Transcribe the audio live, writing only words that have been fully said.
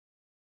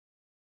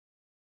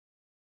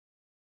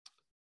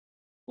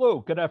Hello,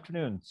 good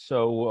afternoon.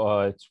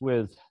 It's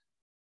with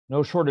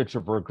no shortage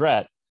of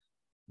regret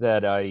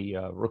that I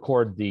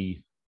record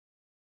the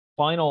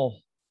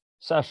final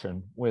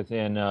session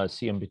within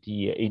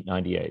CMPT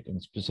 898,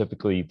 and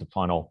specifically the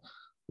final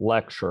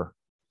lecture.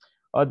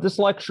 This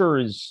lecture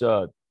is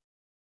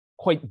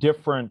quite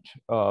different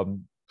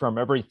from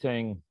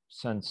everything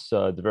since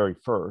the very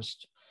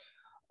first.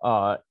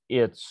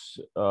 It's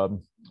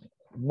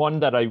one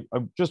that I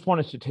just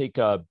wanted to take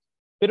a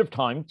bit of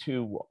time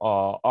to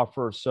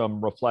offer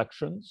some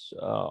reflections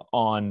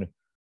on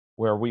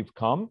where we've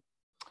come,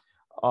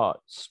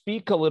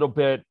 speak a little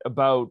bit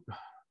about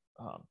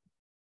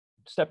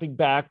stepping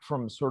back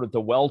from sort of the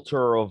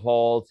welter of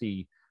all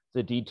the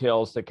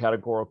details, the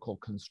categorical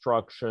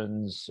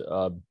constructions,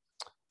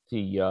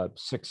 the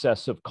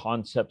successive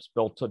concepts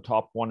built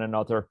atop one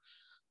another,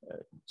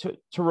 to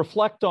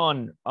reflect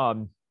on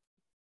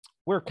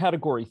where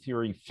category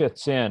theory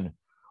fits in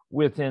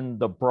within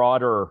the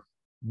broader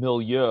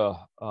milieu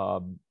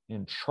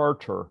and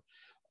charter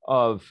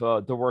of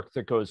the work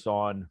that goes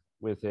on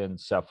within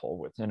CEPHL,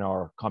 within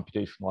our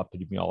computational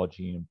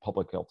epidemiology and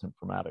public health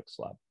informatics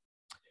lab,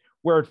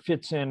 where it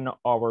fits in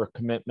our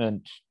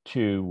commitment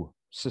to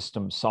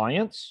system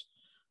science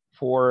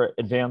for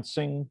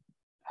advancing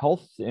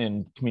health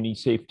and community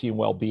safety and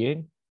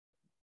well-being,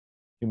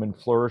 human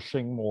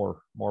flourishing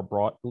more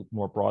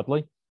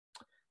broadly,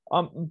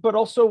 but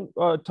also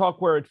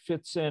talk where it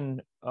fits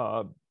in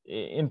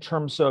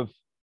terms of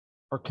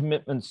our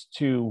commitments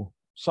to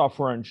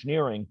software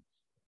engineering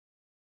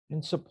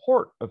in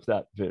support of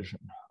that vision,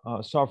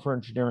 software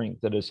engineering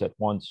that is at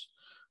once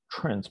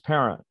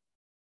transparent,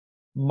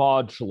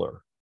 modular,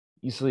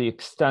 easily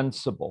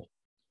extensible,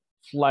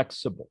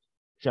 flexible,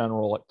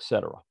 general,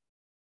 etc.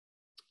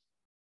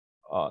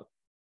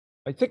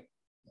 I think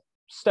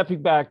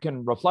stepping back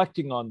and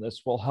reflecting on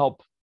this will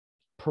help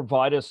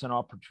provide us an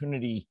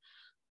opportunity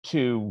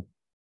to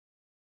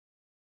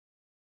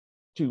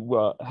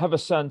have a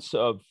sense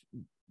of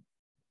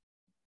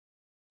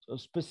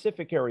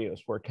specific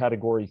areas where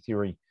category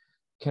theory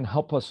can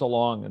help us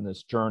along in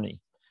this journey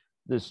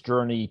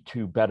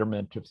to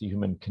betterment of the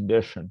human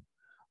condition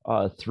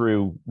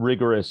through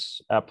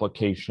rigorous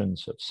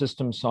applications of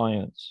system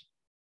science,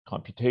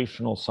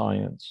 computational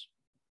science,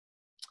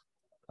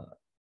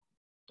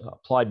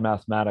 applied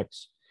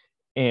mathematics,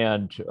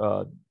 and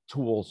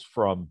tools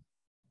from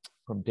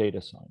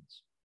data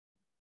science.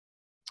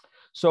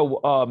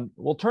 So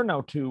we'll turn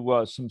now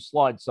to some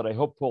slides that I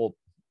hope will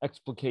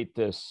explicate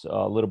this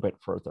a little bit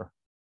further.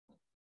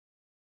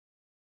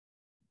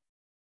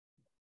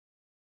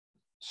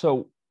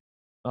 So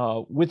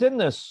within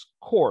this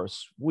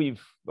course,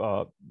 we've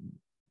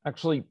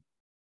actually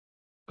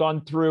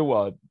gone through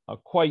a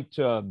quite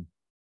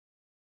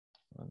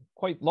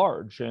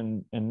large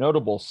and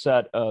notable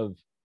set of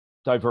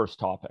diverse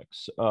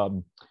topics.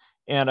 And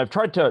I've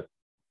tried to,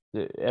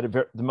 at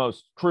the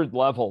most crude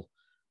level,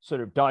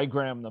 sort of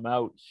diagram them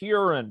out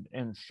here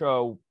and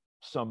show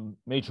some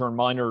major and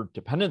minor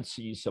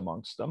dependencies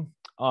amongst them.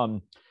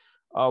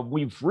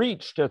 We've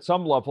reached at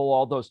some level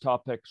all those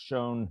topics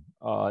shown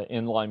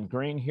in lime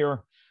green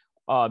here.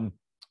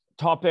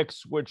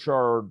 Topics which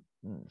are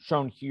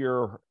shown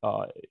here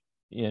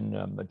in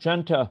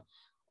magenta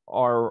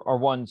are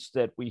ones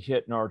that we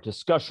hit in our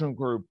discussion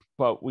group,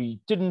 but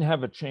we didn't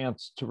have a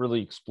chance to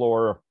really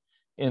explore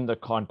in the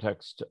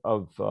context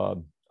of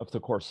the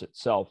course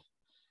itself.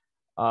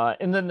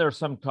 And then there are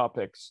some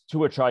topics to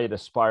which I had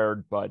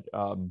aspired, but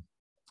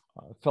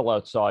fell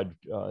outside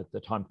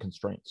the time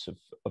constraints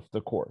of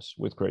the course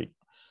with great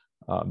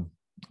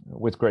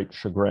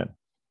chagrin.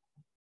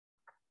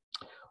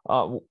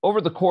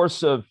 Over the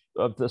course of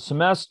the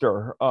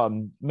semester,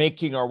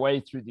 making our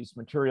way through these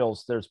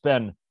materials, there's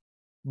been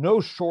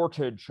no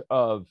shortage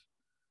of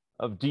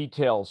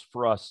details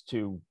for us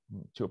to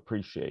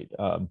appreciate.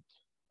 A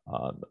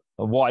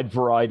wide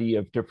variety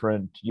of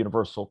different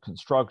universal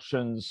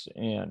constructions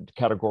and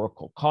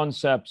categorical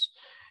concepts,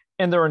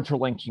 and they're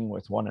interlinking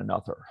with one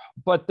another.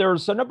 But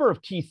there's a number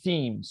of key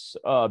themes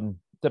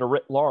that are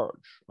writ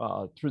large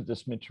through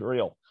this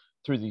material,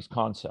 through these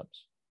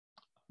concepts.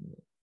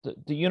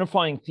 The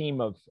unifying theme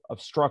of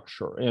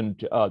structure and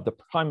the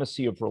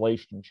primacy of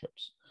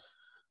relationships.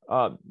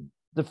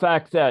 The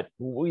fact that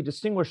we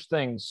distinguish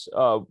things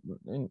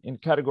in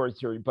category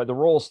theory by the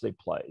roles they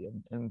play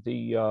and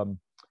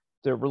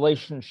their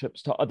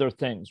relationships to other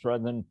things,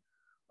 rather than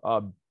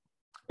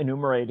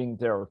enumerating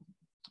their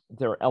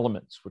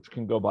elements, which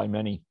can go by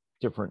many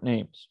different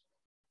names.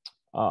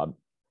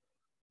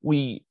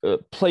 We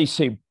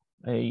place a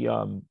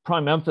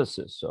prime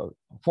emphasis, a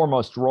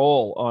foremost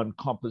role on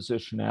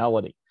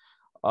compositionality,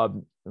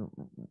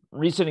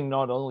 reasoning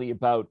not only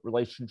about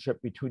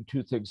relationship between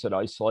two things in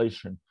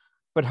isolation,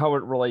 but how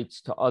it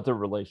relates to other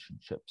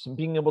relationships, and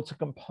being able to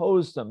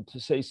compose them to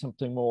say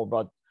something more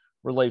about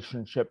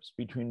relationships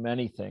between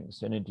many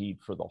things, and indeed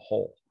for the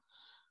whole.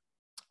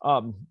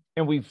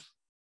 And we've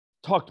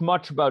talked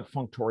much about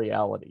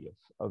functoriality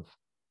of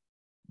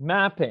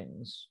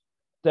mappings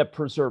that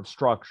preserve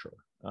structure,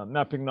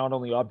 mapping not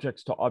only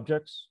objects to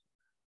objects,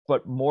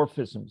 but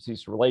morphisms,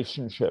 these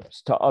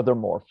relationships to other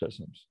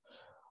morphisms,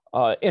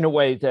 in a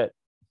way that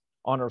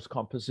honors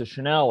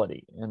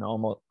compositionality and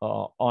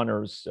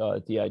honors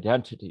the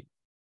identity.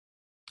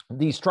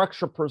 These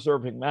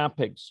structure-preserving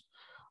mappings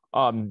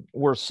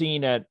were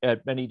seen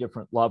at many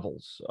different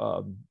levels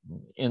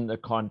in the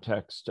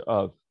context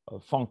of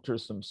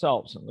functors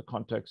themselves, in the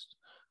context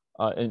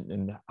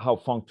in how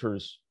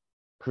functors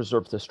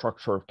preserve the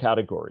structure of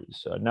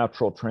categories,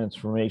 natural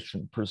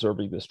transformation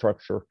preserving the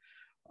structure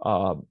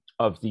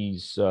of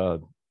these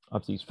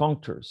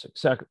functors,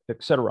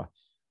 et cetera.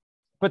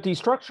 But these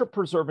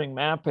structure-preserving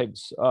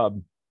mappings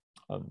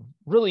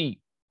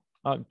really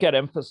get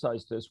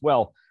emphasized as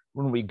well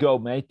when we go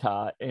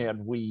meta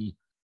and we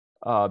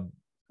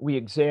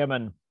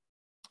examine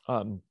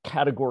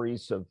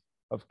categories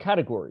of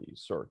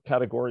categories, or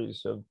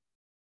categories of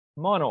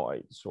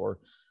monoids, or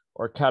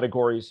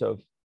categories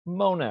of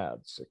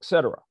monads,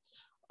 etc.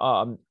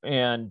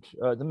 And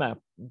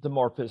the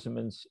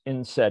morphisms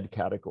in said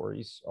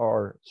categories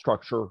are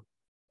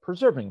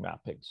structure-preserving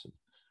mappings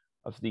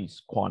of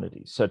these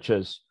quantities, such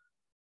as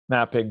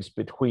mappings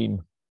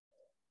between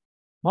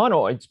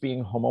monoids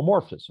being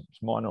homomorphisms,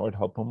 monoid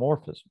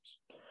homomorphisms.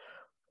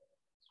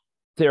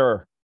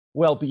 They're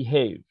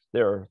well-behaved,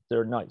 they're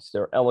nice,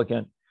 they're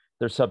elegant,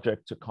 they're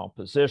subject to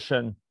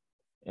composition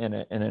in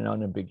an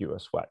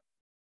unambiguous way,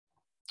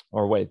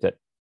 or a way that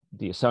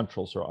the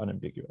essentials are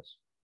unambiguous.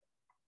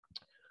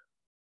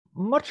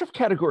 Much of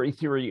category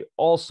theory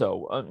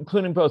also,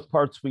 including both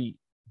parts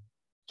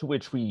to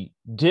which we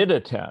did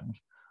attend,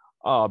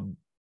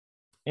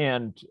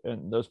 and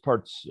those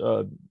parts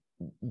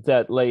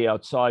that lay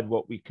outside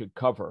what we could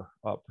cover,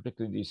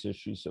 particularly these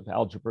issues of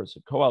algebras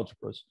and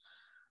coalgebras,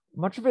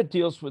 much of it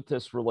deals with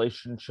this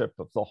relationship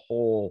of the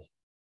whole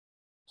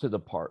to the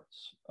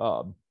parts.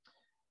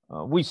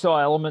 We saw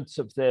elements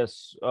of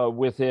this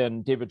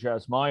within David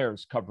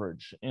Jasmeyer's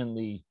coverage in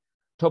the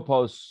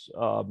Topos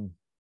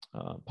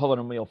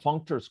polynomial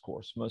functors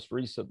course most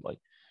recently.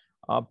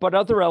 But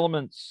other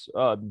elements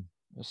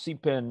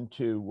seep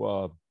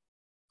into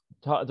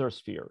to other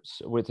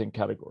spheres within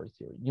category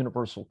theory,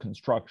 universal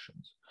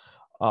constructions,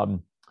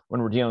 when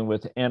we're dealing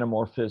with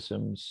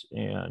anamorphisms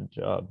and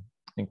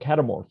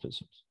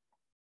catamorphisms.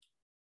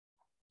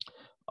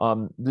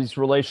 These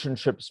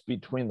relationships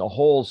between the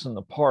wholes and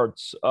the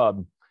parts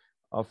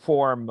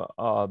form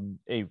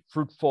a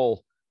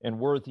fruitful and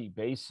worthy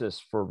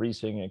basis for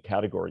reasoning in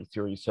category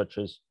theory, such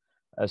as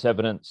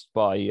evidenced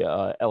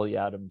by Ellie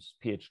Adams'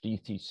 PhD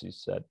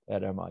thesis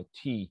at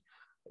MIT,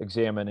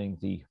 examining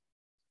the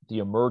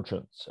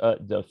emergence,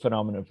 the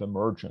phenomenon of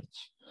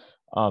emergence,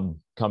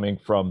 coming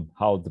from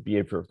how the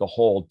behavior of the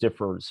whole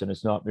differs and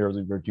is not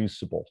merely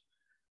reducible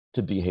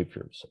to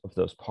behaviors of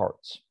those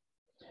parts.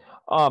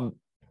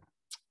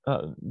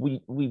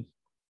 We've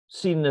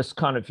seen this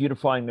kind of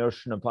unifying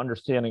notion of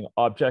understanding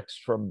objects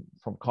from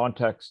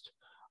context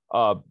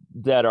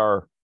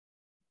that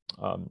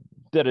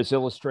is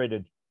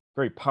illustrated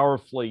very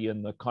powerfully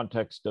in the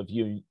context of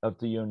the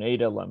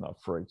Yoneda lemma,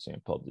 for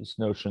example, these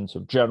notions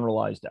of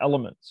generalized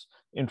elements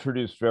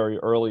introduced very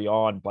early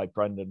on by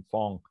Brendan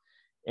Fong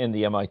in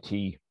the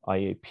MIT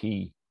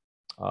IAP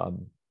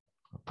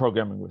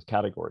programming with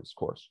categories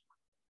course.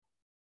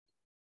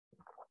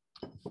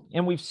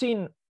 And we've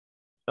seen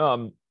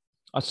a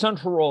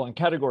central role in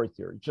category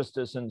theory, just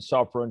as in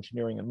software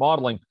engineering and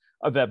modeling,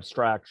 of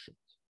abstractions.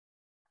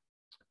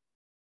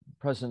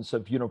 Presence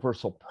of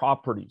universal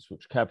properties,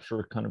 which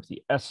capture kind of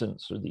the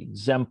essence or the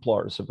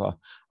exemplars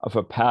of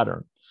a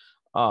pattern,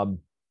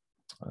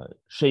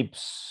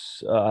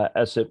 shapes,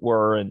 as it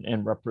were,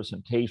 and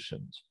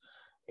representations.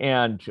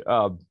 And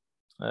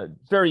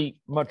very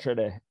much at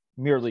a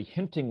merely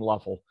hinting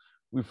level,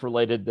 we've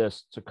related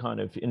this to kind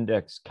of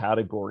index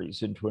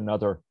categories into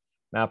another,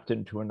 mapped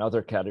into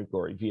another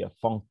category via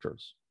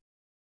functors.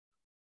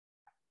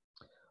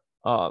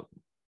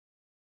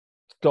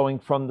 Going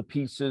from the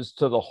pieces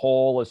to the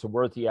whole is a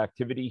worthy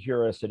activity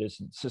here, as it is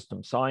in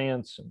system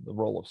science, and the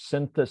role of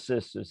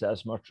synthesis is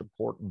as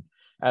important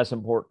as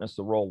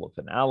the role of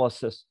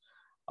analysis.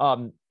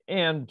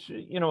 And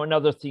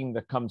another theme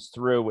that comes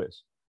through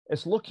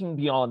is looking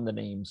beyond the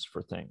names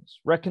for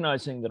things,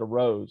 recognizing that a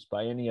rose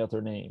by any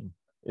other name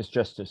is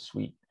just as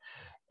sweet.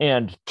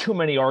 And too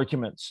many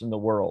arguments in the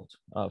world,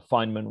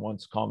 Feynman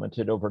once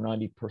commented, over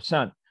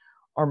 90%,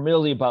 are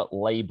merely about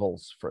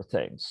labels for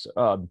things.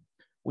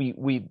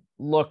 We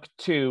look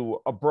to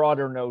a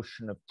broader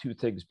notion of two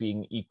things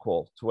being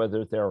equal, to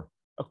whether they're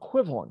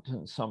equivalent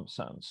in some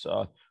sense,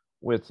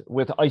 with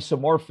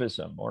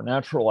isomorphism or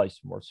natural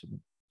isomorphism,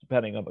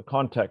 depending on the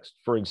context,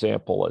 for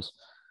example,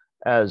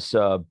 as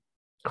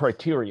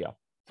criteria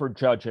for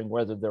judging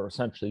whether they're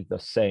essentially the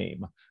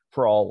same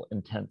for all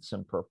intents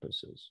and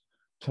purposes.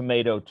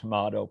 Tomato,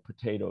 tomato,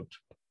 potato,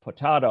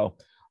 potato,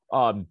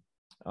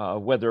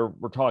 whether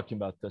we're talking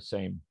about the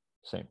same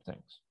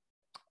things.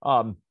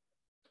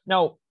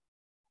 Now,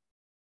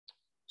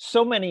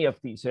 so many of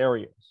these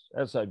areas,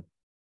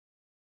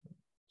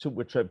 to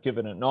which I've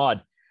given a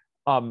nod,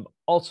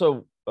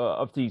 also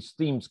of these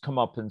themes come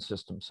up in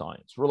system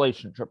science: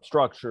 relationship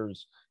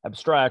structures,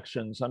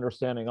 abstractions,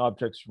 understanding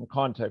objects from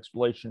context,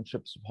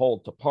 relationships of whole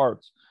to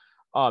parts,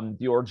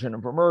 the origin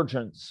of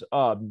emergence,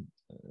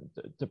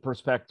 the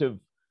perspective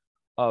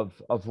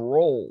of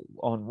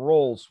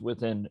roles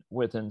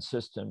within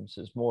systems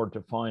is more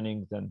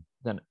defining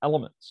than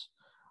elements,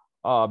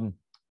 of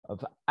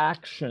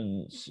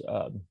actions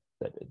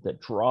that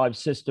drive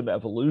system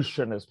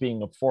evolution as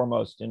being of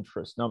foremost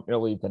interest, not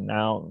merely the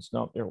nouns,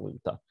 not merely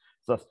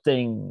the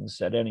things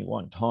at any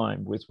one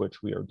time with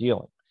which we are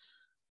dealing.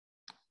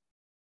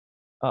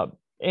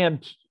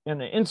 And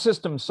in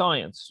system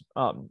science,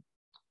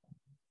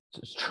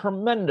 there's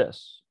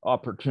tremendous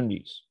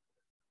opportunities,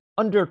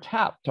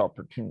 undertapped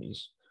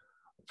opportunities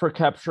for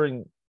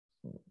capturing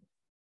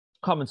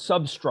common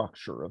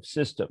substructure of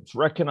systems,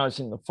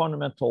 recognizing the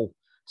fundamental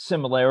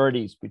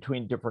similarities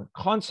between different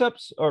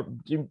concepts or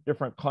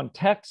different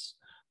contexts,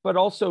 but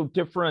also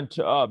different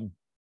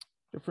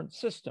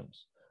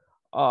systems.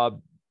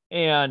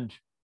 And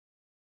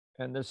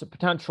there's a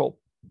potential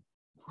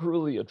for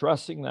really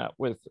addressing that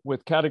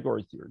with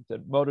category theory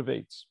that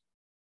motivates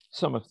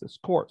some of this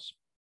course.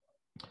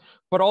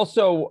 But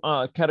also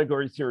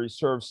category theory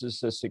serves as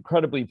this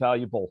incredibly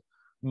valuable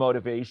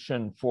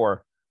motivation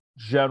for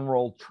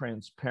general,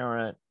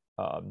 transparent,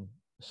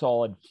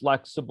 solid,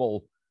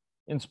 flexible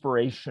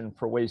inspiration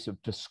for ways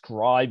of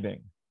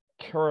describing,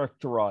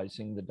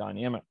 characterizing the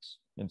dynamics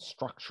and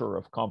structure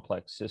of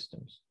complex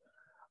systems,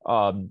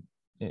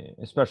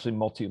 especially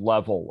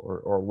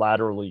multi-level or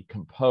laterally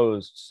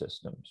composed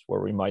systems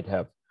where we might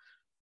have,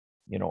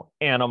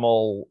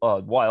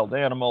 wild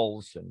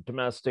animals and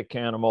domestic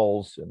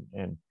animals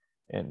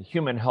and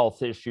human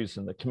health issues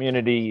in the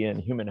community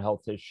and human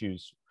health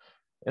issues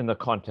in the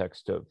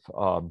context of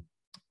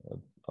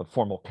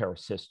formal care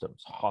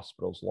systems,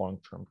 hospitals,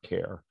 long-term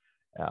care,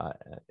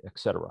 et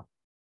cetera.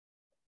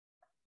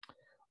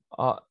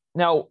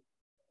 Now,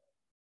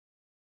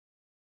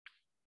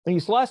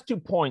 these last 2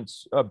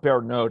 points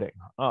bear noting.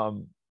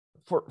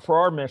 For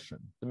our mission,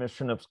 the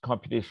mission of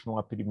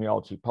Computational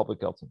Epidemiology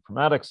Public Health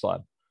Informatics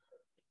Lab,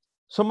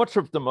 so much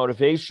of the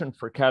motivation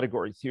for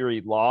category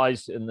theory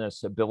lies in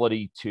this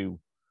ability to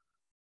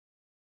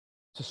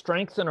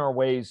strengthen our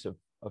ways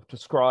of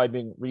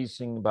describing,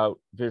 reasoning about,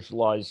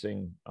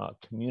 visualizing,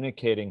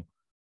 communicating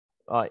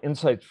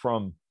insights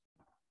from,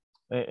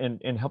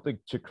 and helping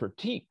to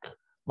critique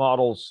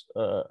models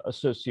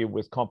associated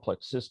with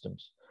complex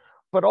systems,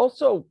 but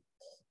also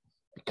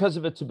because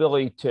of its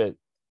ability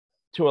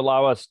to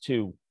allow us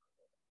to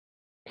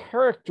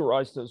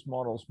characterize those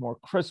models more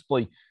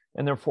crisply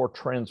and therefore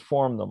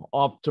transform them,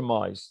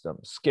 optimize them,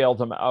 scale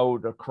them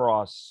out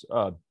across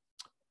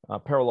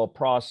parallel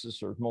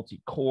processors,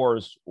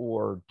 multi-cores,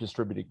 or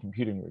distributed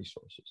computing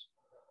resources.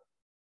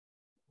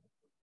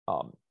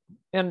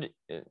 And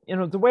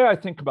the way I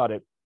think about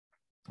it,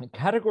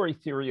 category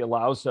theory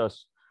allows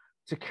us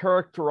to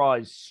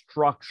characterize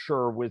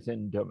structure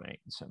within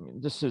domains. I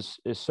mean, this is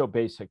so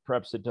basic,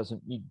 perhaps it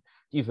doesn't need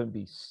to even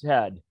be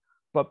said,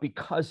 but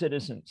because it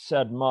isn't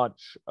said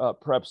much,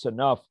 perhaps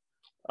enough,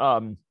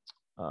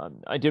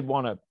 I did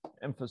want to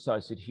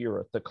emphasize it here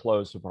at the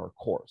close of our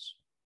course.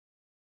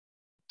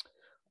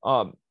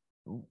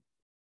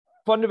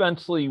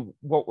 Fundamentally,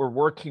 what we're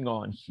working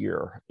on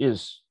here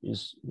is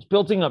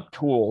building up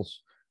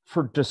tools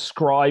for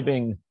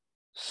describing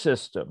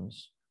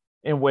systems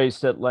in ways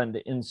that lend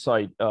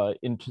insight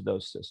into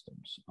those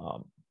systems.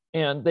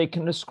 And they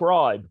can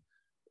describe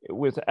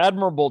with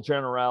admirable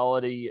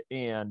generality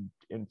and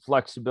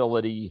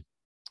flexibility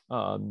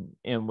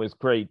and with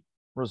great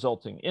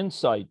resulting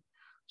insight,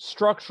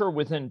 structure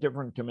within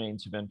different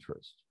domains of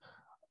interest.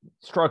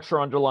 Structure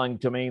underlying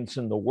domains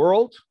in the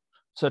world,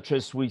 such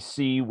as we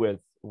see with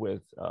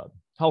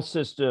health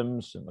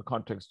systems in the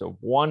context of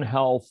One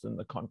Health, in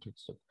the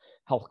context of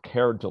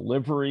healthcare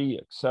delivery,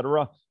 et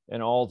cetera,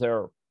 and all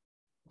their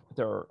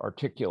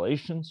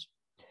articulations,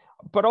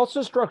 but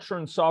also structure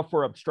and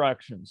software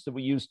abstractions that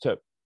we use to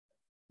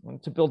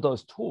build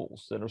those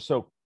tools that are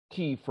so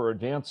key for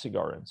advancing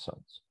our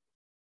insights.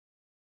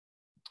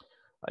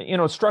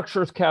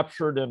 Structures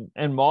captured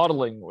and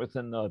modeling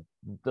within the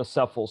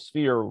cephal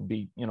sphere would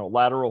be,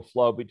 lateral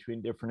flow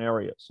between different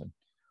areas. And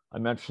I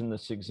mentioned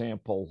this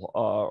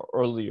example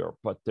earlier,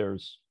 but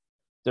there's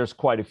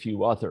quite a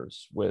few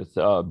others with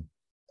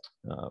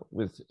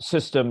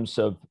systems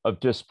of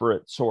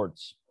disparate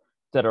sorts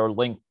that are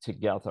linked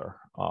together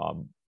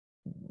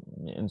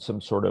in some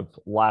sort of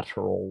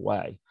lateral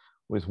way,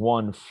 with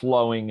one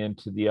flowing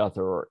into the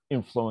other or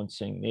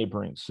influencing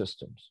neighboring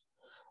systems,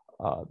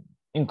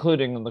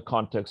 including in the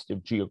context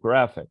of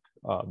geographic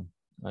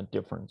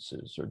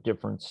differences or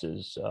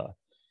differences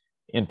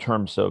in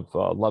terms of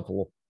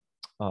level,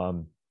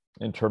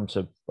 in terms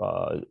of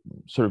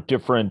sort of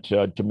different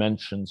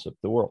dimensions of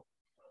the world.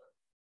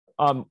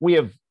 We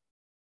have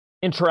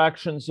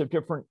interactions of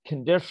different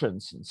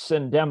conditions and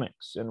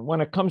syndemics. And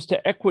when it comes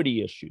to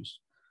equity issues,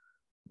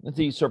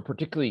 these are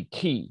particularly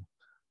key.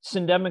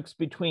 Syndemics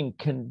between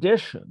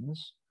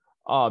conditions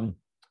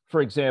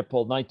for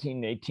example,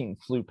 1918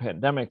 flu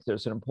pandemic,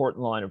 there's an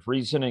important line of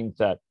reasoning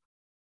that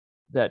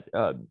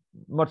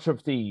much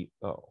of the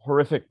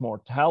horrific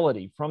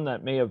mortality from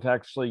that may have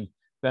actually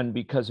been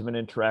because of an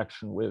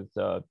interaction with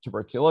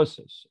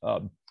tuberculosis.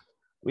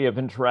 We have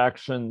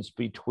interactions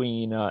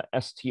between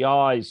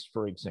STIs,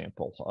 for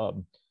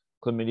example,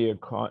 chlamydia,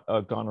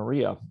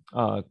 gonorrhea.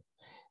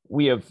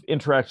 We have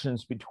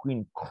interactions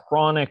between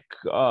chronic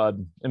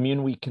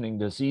immune weakening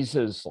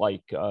diseases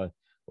like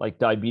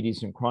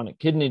diabetes and chronic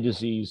kidney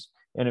disease,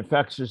 and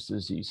infectious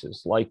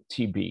diseases like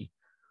TB.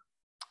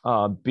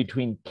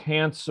 Between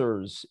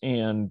cancers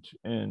and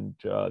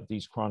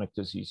these chronic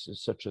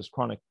diseases, such as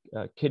chronic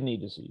kidney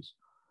disease,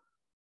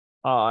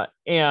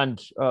 and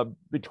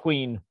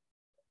between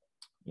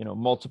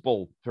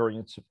multiple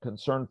variants of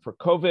concern for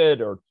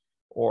COVID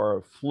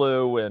or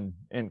flu and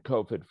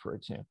COVID, for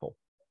example.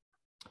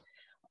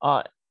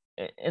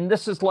 And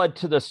this has led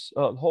to this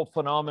whole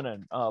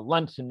phenomenon,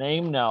 lent a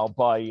name now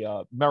by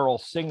Merrill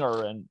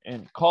Singer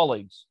and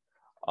colleagues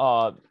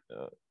of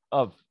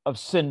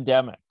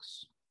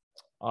syndemics.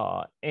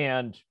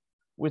 And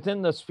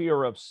within the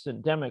sphere of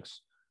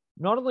syndemics,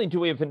 not only do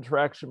we have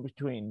interaction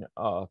between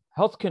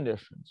health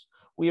conditions,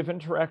 we have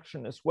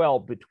interaction as well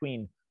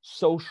between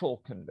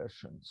social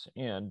conditions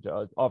and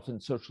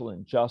often social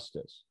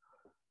injustice,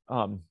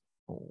 in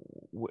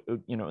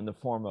the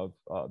form of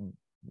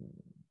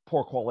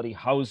poor quality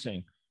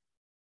housing,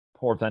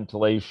 poor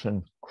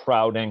ventilation,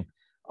 crowding,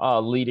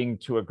 leading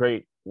to a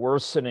great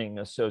worsening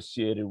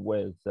associated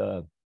with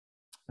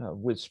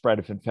spread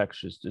of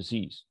infectious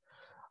disease.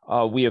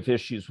 We have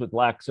issues with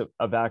lack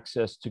of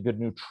access to good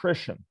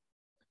nutrition,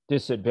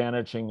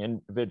 disadvantaging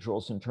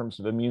individuals in terms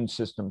of immune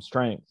system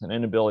strength and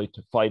inability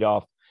to fight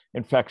off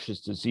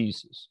infectious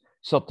diseases,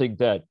 something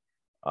that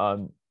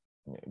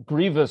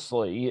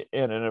grievously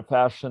and in a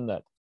fashion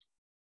that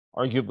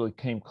arguably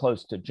came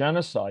close to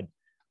genocide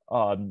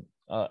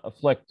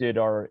afflicted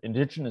our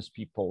indigenous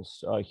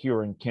peoples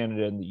here in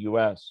Canada and the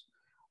US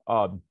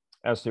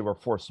as they were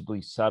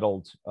forcibly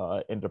settled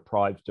and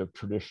deprived of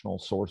traditional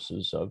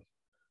sources of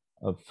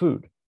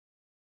food.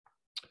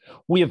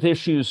 We have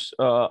issues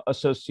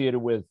associated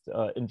with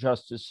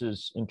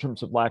injustices in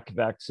terms of lack of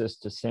access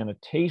to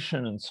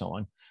sanitation and so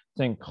on.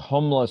 Think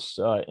homeless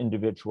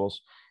individuals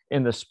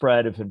and the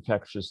spread of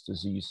infectious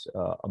disease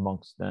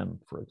amongst them,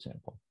 for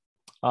example.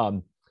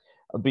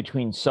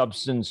 Between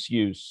substance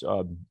use,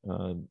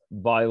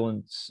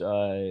 violence,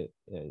 HIV,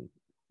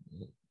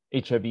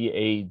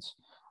 AIDS,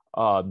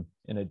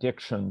 and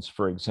addictions,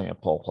 for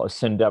example, a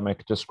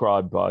syndemic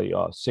described by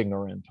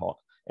Singer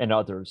and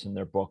others in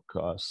their book,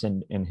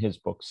 in his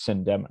book,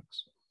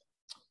 Syndemics.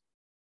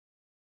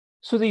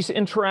 So these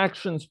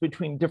interactions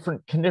between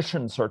different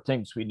conditions are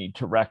things we need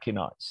to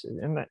recognize.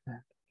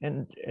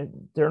 And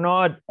they're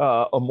not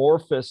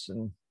amorphous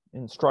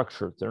in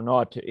structure. They're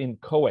not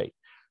inchoate.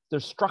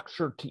 There's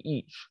structure to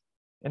each,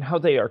 and how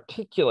they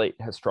articulate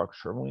has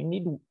structure. We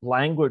need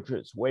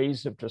languages,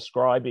 ways of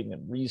describing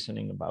and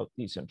reasoning about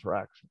these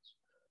interactions.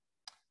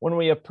 When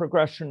we have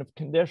progression of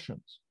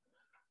conditions,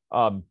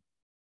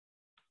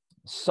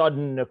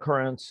 sudden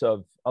occurrence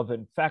of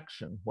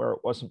infection where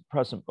it wasn't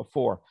present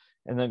before,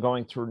 and then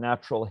going through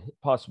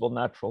possible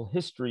natural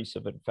histories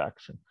of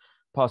infection,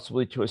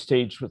 possibly to a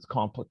stage with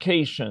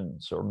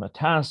complications or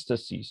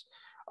metastases.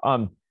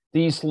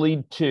 These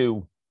lead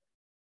to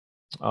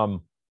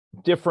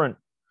different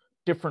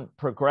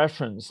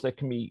progressions that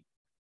can be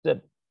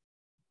that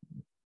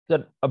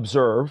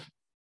observe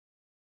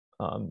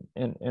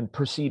and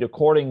proceed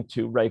according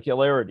to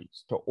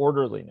regularities, to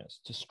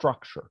orderliness, to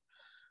structure.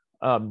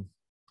 And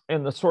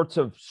the sorts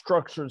of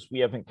structures we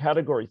have in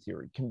category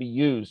theory can be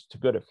used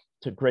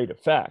to great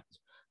effect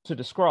to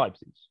describe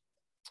these.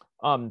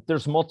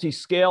 There's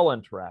multi-scale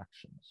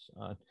interactions.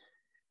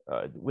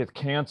 With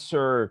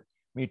cancer,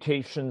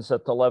 mutations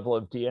at the level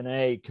of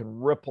DNA can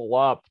ripple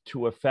up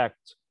to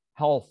affect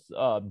health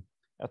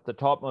at the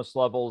topmost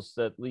levels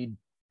that lead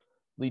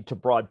to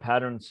broad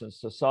patterns in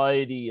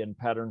society and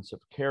patterns of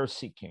care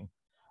seeking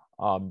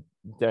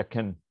that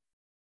can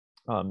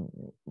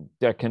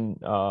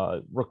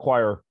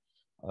require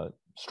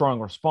strong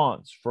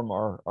response from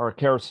our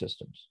care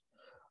systems.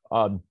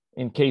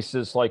 In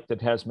cases like the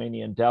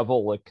Tasmanian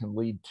devil, it can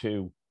lead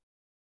to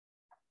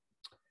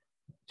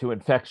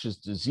infectious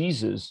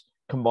diseases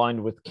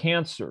combined with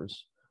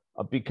cancers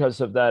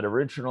because of that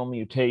original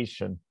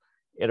mutation.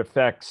 It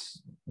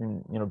affects,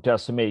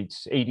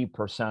 decimates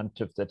 80%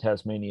 of the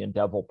Tasmanian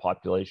devil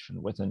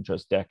population within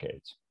just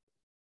decades.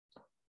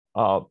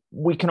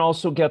 We can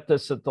also get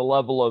this at the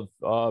level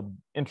of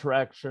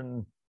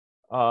interaction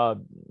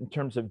in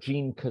terms of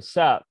gene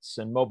cassettes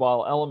and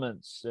mobile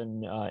elements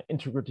and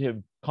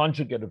integrative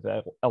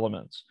conjugative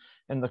elements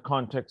in the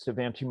context of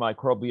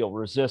antimicrobial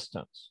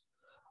resistance.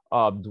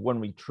 When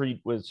we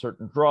treat with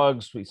certain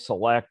drugs, we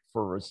select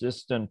for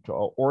resistant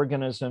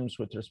organisms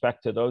with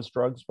respect to those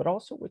drugs, but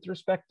also with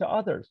respect to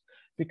others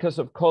because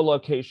of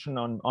co-location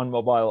on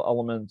mobile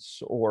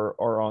elements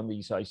or on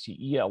these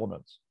ICE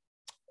elements.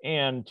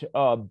 And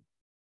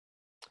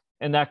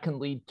And that can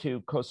lead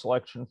to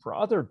co-selection for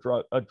other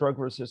drug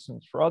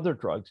resistance for other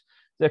drugs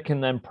that can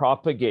then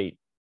propagate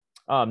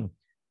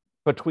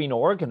between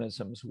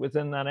organisms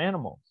within that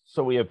animal.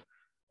 So we have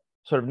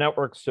sort of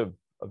networks of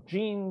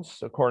genes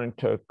according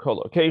to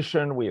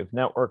co-location. We have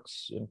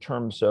networks in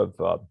terms of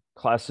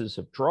classes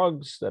of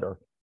drugs that are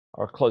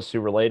closely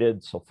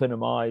related.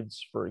 Sulfonamides,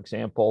 for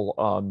example,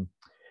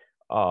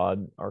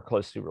 are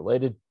closely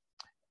related.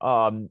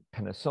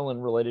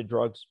 Penicillin-related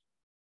drugs.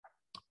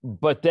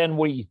 But then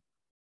we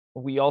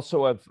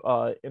also have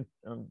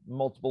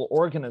multiple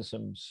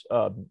organisms,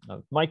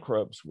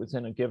 microbes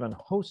within a given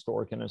host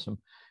organism,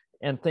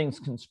 and things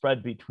can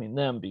spread between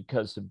them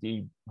because of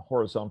the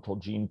horizontal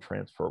gene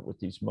transfer with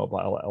these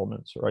mobile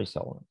elements or ice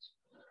elements.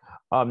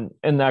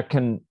 And that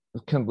can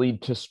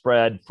lead to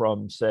spread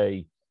from,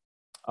 say,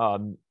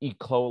 E.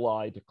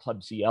 coli to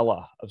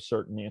Klebsiella of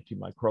certain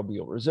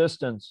antimicrobial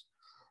resistance,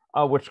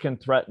 which can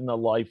threaten the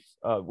life,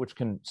 which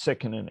can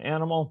sicken an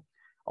animal,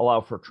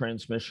 allow for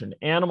transmission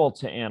animal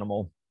to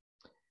animal,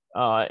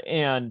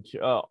 and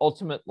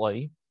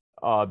ultimately,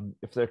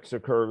 if this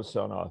occurs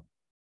on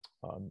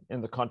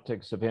in the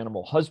context of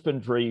animal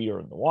husbandry or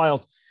in the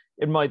wild,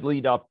 it might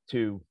lead up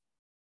to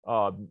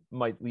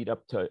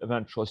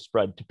eventually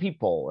spread to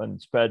people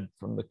and spread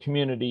from the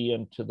community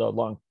into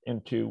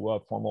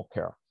formal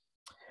care.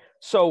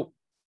 So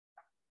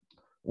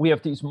we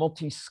have these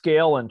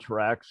multi-scale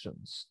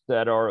interactions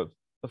that are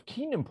of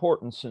keen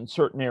importance in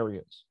certain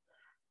areas.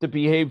 The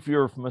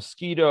behavior of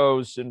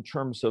mosquitoes in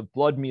terms of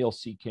blood meal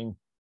seeking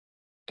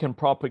can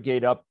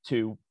propagate up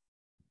to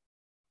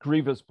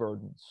grievous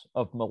burdens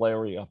of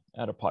malaria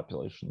at a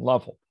population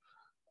level,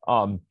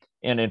 and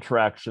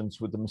interactions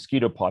with the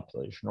mosquito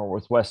population, or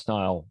with West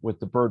Nile with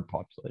the bird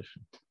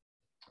population.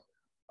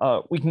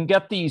 We can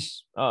get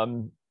these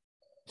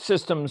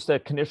systems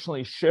that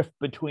conditionally shift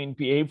between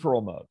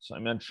behavioral modes. I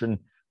mentioned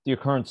the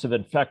occurrence of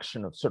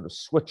infection, of sort of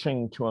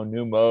switching to a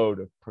new mode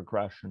of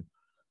progression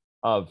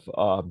in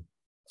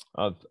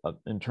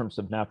terms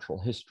of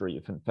natural history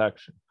of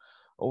infection.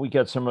 We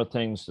get similar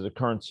things, the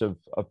occurrence of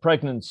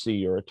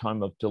pregnancy or a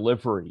time of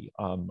delivery,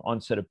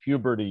 onset of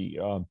puberty,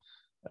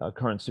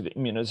 occurrence of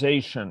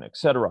immunization, et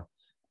cetera.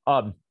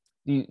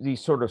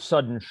 These sort of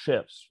sudden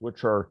shifts,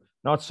 which are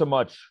not so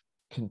much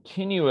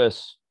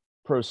continuous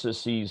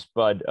processes,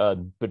 but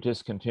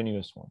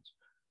discontinuous ones.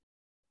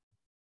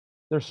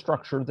 There's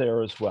structure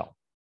there as well,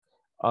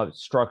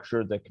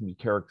 structure that can be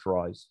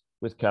characterized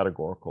with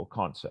categorical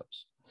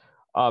concepts.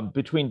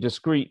 Between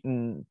discrete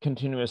and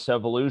continuous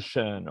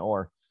evolution,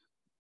 or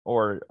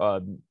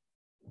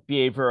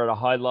behavior at a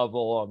high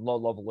level on low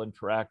level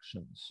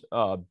interactions,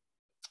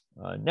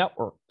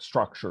 network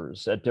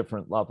structures at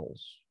different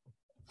levels,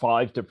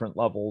 5 different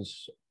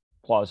levels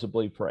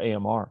plausibly for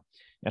AMR,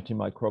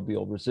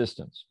 antimicrobial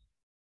resistance.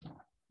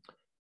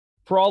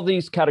 For all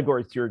these,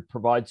 category theory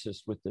provides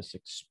us with this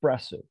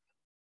expressive,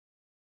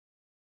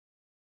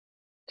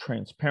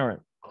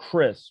 transparent,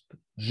 crisp,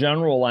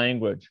 general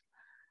language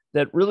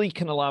that really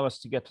can allow us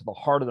to get to the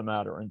heart of the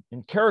matter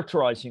in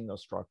characterizing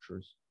those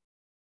structures,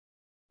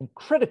 and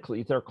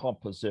critically their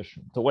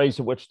composition, the ways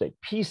in which they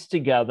piece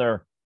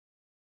together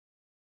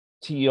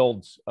to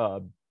yield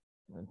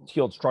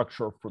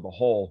structure for the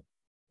whole,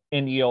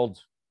 and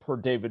yield, per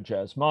David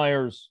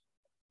Jasmyers,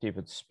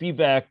 David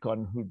Spivak,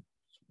 on whose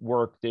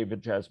work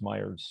David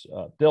Jasmyers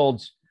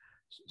builds,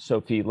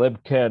 Sophie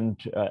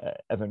Libkind,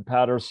 Evan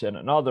Patterson,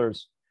 and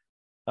others,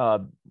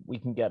 we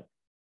can get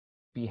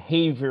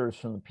behaviors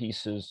from the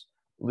pieces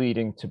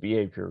leading to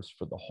behaviors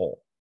for the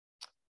whole.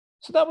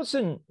 So that was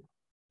in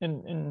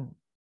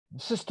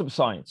system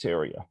science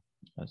area,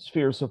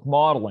 spheres of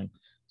modeling,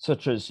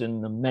 such as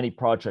in the many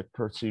projects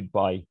pursued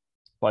by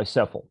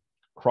Cephal,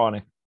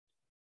 chronic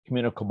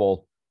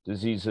communicable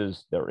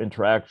diseases, their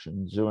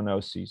interactions,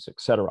 zoonoses,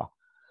 etc.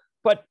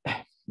 But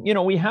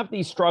we have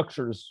these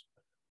structures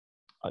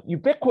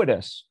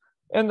ubiquitous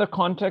in the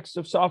context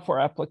of software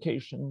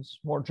applications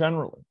more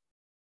generally.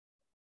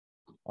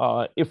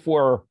 If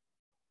we're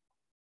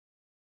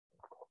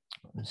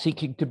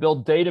seeking to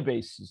build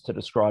databases to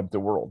describe the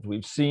world,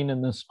 we've seen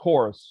in this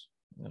course,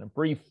 in a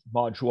brief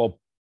module,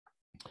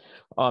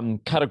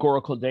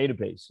 categorical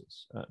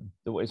databases,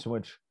 the ways in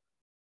which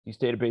these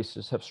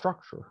databases have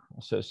structure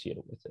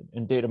associated with it,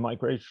 and data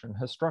migration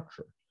has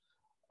structure.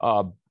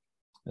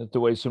 The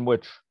ways in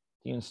which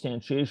the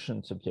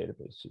instantiations of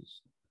databases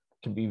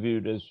can be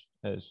viewed as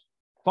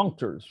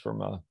functors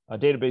from a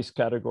database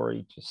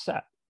category to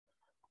set.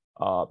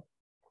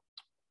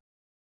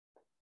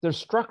 There's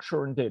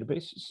structure in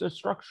databases, there's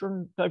structure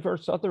in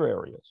diverse other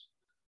areas.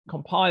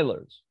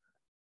 Compilers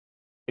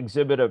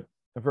exhibit a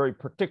very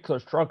particular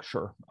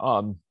structure,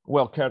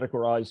 well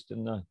categorized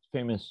in the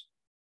famous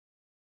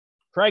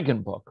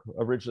Dragon book,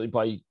 originally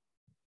by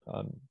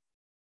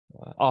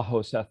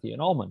Aho, Sethi,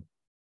 and Ullman.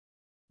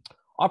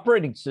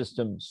 Operating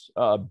systems,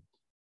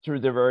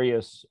 through their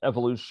various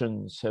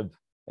evolutions, have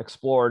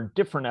explored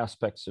different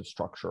aspects of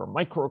structure.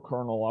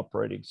 Microkernel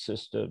operating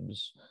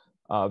systems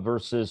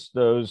versus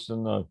those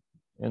in the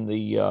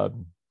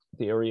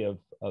area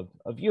of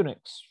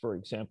Unix, for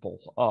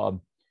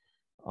example.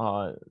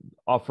 uh,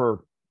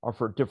 offer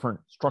different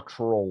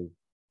structural,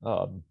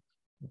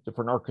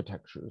 different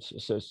architectures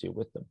associated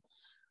with them.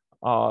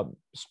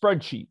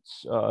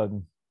 Spreadsheets,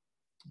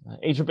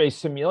 agent-based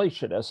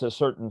simulation has a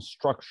certain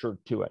structure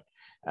to it,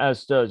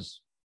 as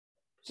does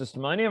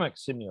system dynamic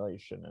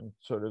simulation, and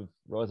sort of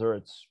whether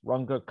it's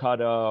Runge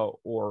kata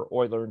or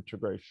Euler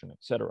integration, et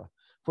cetera.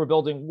 If we're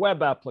building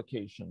web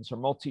applications or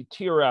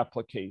multi-tier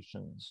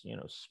applications,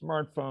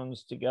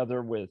 smartphones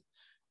together with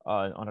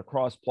on a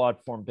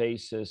cross-platform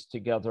basis,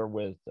 together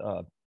with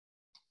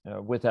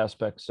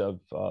aspects of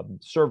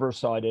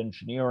server-side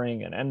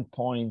engineering and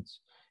endpoints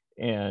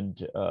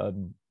and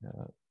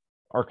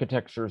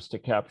architectures to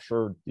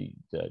capture the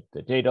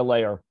data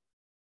layer.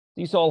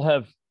 These all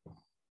have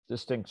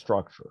distinct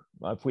structure.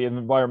 If we have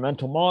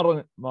environmental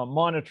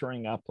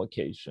monitoring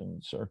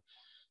applications or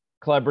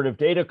collaborative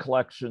data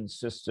collection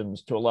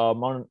systems to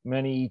allow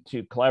many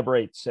to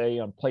collaborate, say,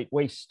 on plate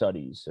waste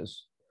studies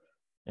as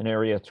an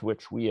area to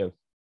which we have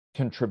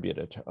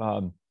contributed.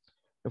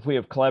 If we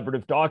have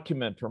collaborative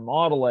document or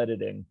model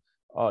editing,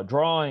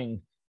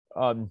 drawing,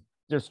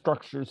 there's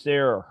structures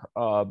there,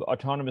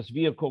 autonomous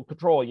vehicle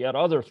control, yet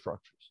other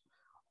structures.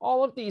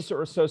 All of these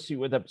are associated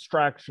with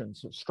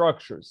abstractions of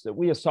structures that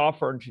we as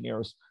software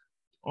engineers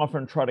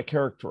often try to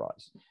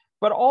characterize.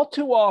 But all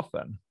too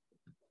often,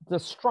 the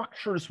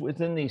structures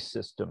within these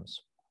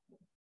systems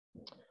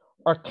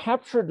are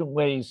captured in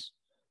ways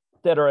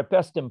that are at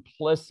best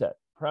implicit.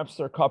 Perhaps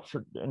they're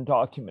captured in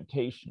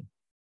documentation.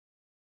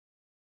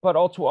 But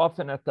all too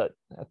often at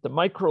the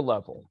micro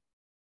level,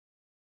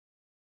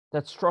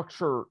 that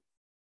structure,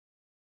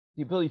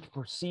 the ability to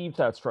perceive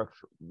that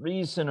structure,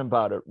 reason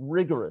about it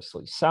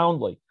rigorously,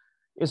 soundly,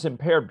 is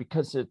impaired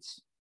because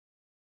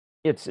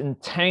it's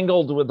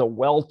entangled with a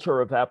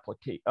welter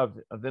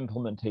of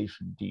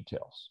implementation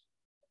details.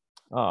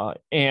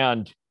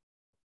 And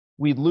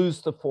we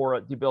lose the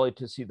ability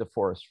to see the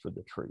forest for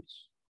the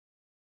trees.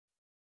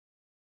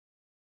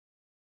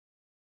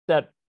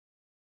 That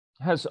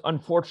has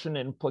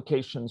unfortunate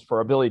implications for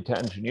our ability to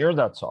engineer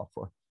that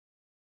software,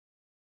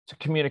 to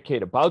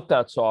communicate about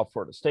that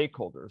software to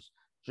stakeholders,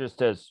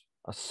 just as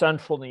a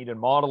central need in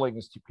modeling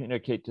is to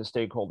communicate to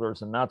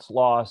stakeholders, and that's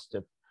lost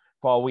if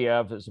all we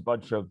have is a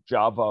bunch of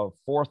Java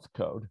fourth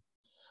code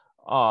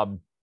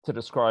to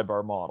describe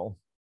our model,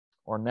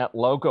 or net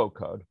logo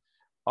code.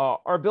 Our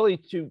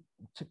ability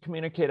to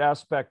communicate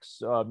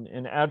aspects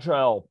in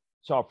agile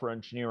software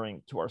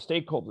engineering to our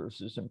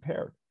stakeholders is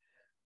impaired.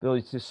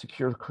 Ability to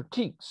secure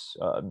critiques,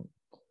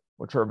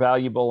 which are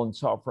valuable in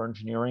software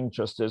engineering,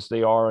 just as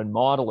they are in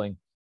modeling,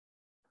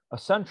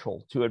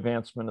 essential to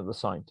advancement of the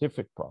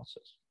scientific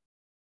process.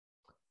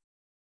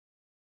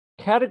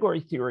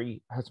 Category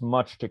theory has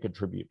much to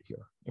contribute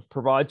here. It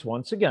provides,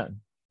 once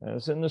again,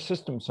 as in the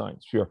system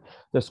science sphere,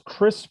 this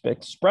crisp,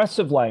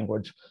 expressive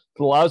language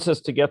that allows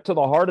us to get to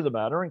the heart of the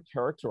matter in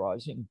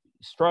characterizing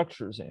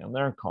structures and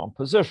their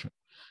composition.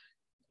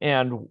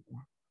 And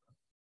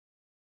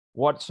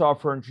what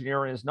software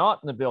engineering is not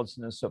in the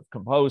business of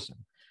composing,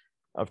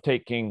 of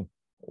taking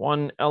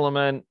one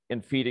element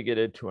and feeding it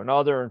into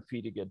another and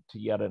feeding it to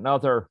yet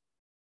another.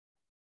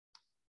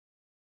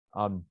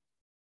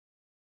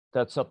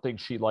 That's something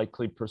she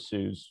likely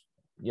pursues,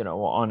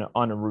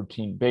 on a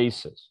routine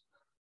basis,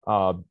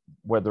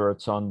 whether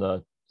it's on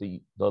the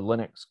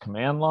Linux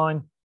command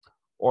line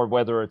or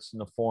whether it's in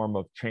the form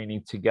of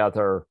chaining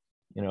together,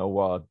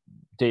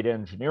 data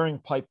engineering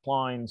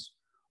pipelines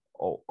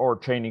or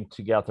chaining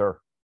together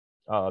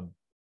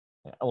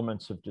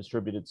elements of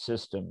distributed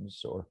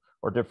systems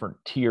or different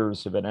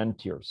tiers of an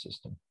n-tier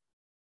system.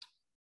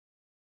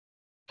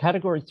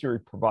 Category theory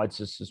provides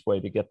us this way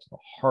to get to the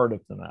heart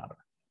of the matter,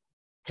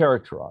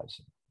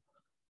 characterizing.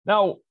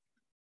 Now,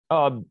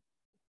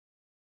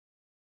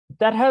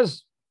 that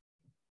has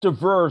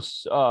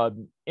diverse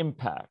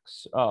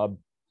impacts.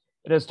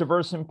 It has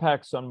diverse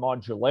impacts on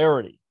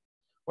modularity,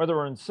 whether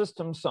we're in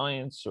system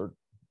science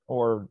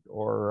or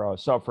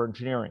software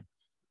engineering,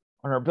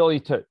 on our ability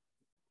to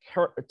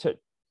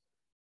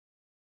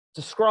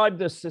describe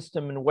this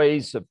system in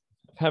ways of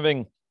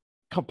having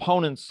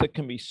components that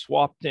can be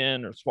swapped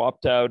in or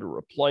swapped out or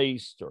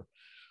replaced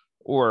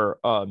or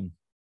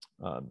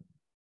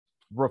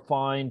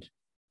refined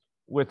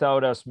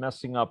without us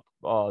messing up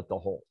the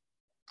whole.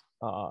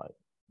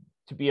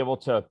 To be able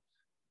to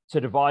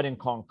divide and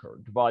conquer,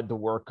 divide the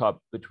work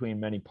up between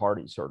many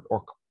parties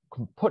or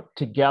put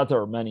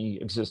together many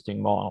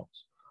existing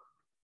models.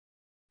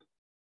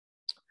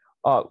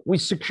 We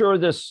secure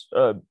this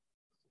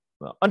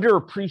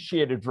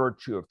underappreciated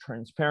virtue of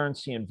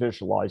transparency and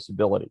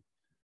visualizability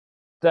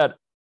that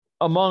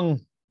among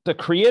the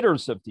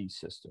creators of these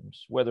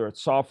systems, whether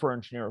it's software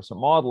engineers or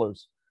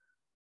modelers,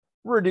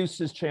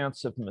 reduces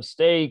chance of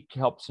mistake,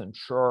 helps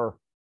ensure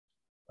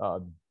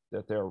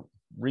that their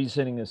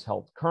reasoning is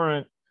held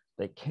current.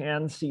 They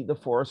can see the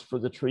forest for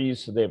the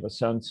trees, so they have a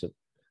sense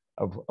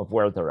of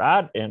where they're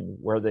at and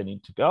where they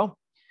need to go.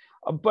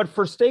 But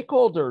for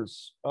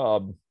stakeholders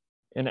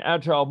in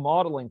agile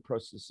modeling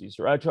processes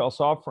or agile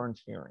software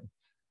engineering,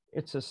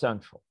 it's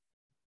essential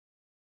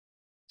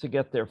to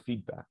get their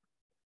feedback.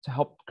 to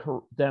help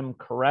them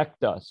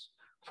correct us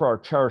for our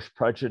cherished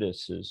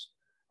prejudices,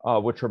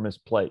 which are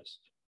misplaced,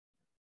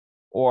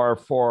 or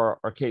for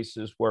our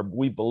cases where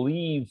we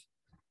believe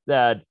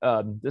that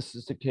this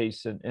is the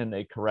case and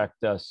they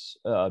correct us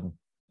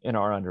in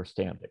our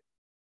understanding.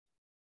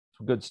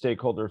 So good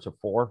stakeholders are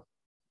for.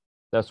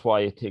 That's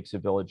why it takes a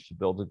village to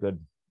build a good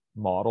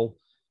model,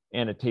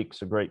 and it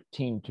takes a great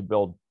team to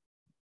build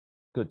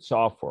good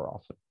software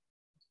often.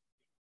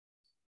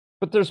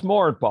 But there's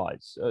more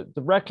advice.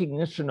 The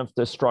recognition of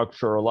this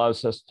structure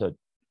allows us to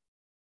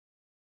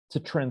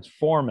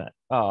transform it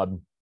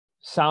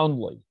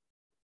soundly,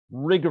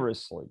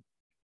 rigorously,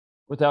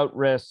 without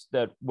risk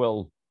that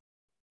will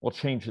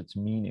change its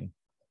meaning.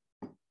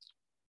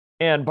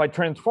 And by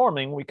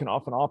transforming, we can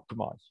often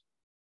optimize.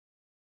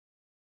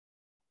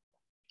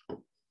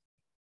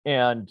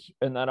 And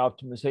that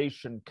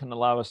optimization can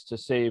allow us to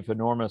save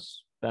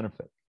enormous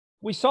benefit.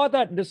 We saw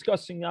that in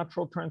discussing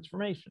natural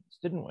transformations,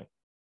 didn't we?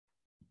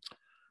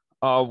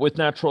 With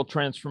natural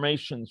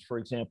transformations, for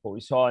example, we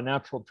saw a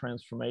natural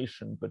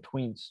transformation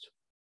between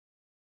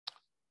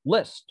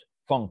list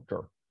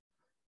functor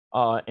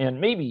and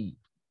maybe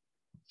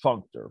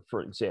functor,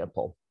 for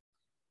example,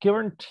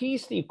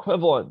 guarantees the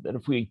equivalent that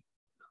if we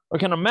are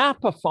going to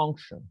map a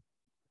function,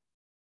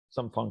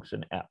 some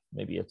function f,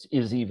 maybe it's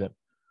is even,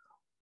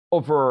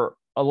 over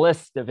a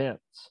list of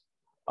ints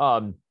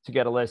to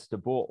get a list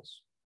of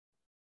bools,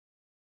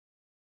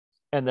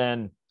 and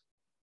then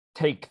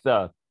take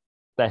the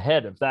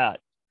head of that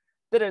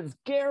is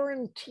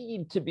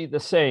guaranteed to be the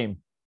same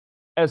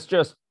as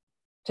just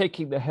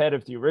taking the head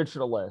of the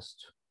original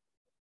list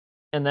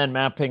and then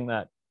mapping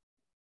that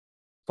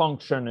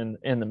function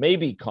in the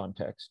maybe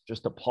context,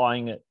 just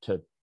applying it to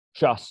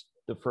just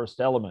the first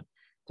element.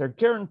 They're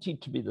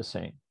guaranteed to be the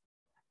same.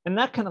 And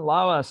that can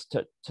allow us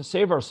to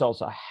save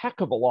ourselves a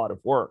heck of a lot of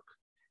work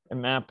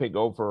in mapping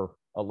over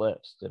a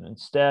list, and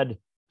instead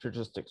to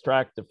just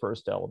extract the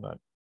first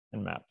element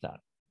and map that.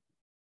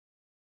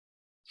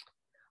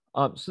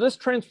 So this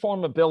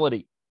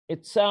transformability,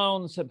 it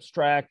sounds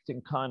abstract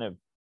and kind of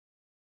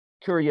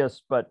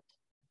curious, but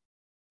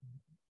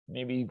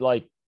maybe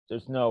like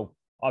there's no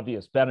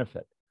obvious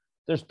benefit.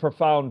 There's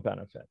profound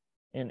benefit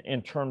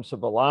in terms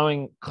of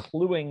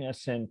cluing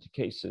us into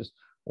cases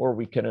where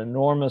we can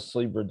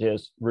enormously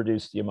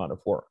reduce the amount of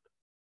work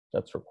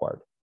that's required.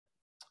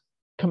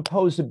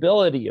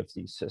 Composability of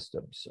these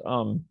systems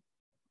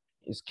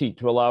is key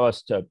to allow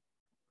us to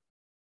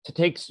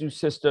take two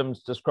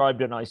systems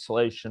described in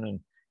isolation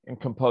and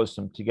compose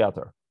them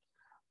together.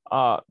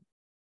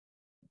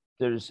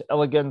 There's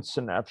elegance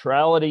and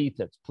naturality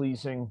that's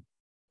pleasing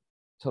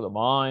to the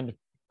mind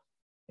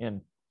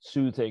and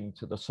soothing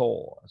to the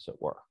soul, as it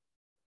were.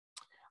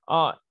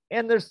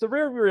 And there's the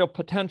very real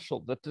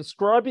potential that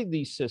describing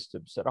these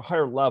systems at a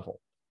higher level,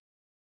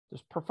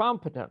 there's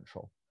profound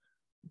potential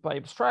by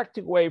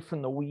abstracting away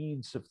from the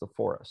weeds of the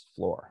forest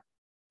floor,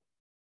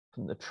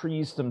 from the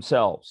trees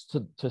themselves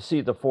to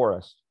see the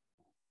forest,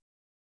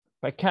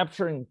 by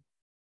capturing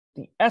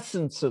the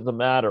essence of the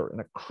matter in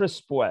a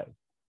crisp way.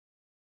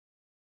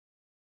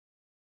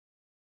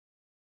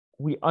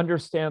 We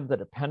understand the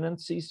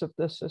dependencies of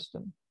this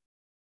system.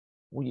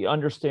 We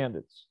understand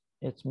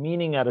its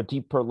meaning at a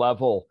deeper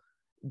level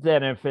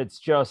than if it's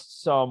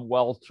just some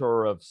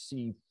welter of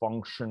C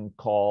function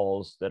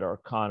calls that are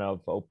kind of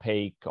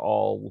opaque,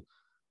 all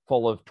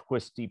full of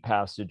twisty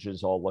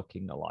passages, all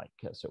looking alike,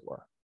 as it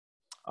were.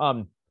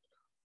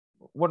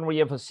 When we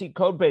have a C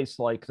code base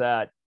like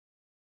that,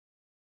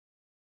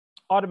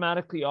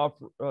 automatically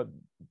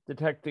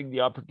detecting the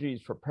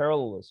opportunities for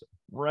parallelism,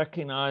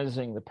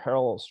 recognizing the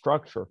parallel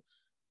structure,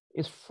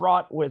 is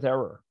fraught with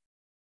error.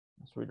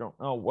 So we don't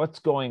know what's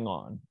going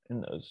on in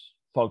those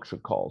function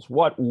calls,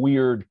 what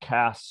weird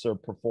casts are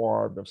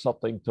performed of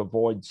something to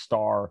void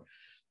star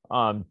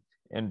and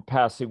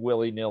passing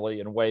willy-nilly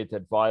in a way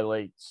that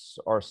violates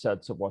our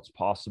sense of what's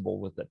possible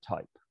with the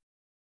type.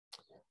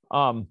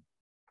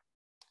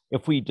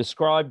 If we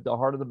describe the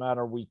heart of the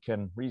matter, we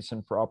can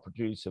reason for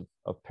opportunities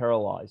of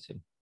parallelizing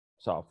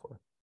software,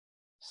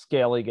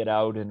 scaling it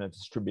out in a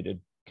distributed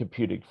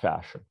computing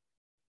fashion.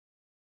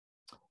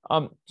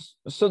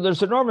 So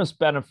there's enormous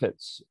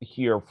benefits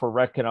here for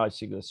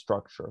recognizing the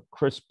structure,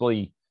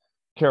 crisply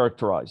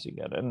characterizing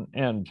it.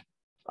 And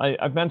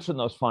I've mentioned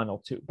those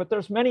final two, but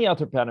there's many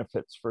other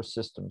benefits for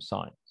system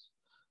science.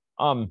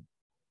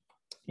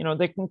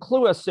 They can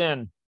clue us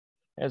in,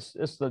 as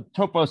the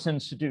Topos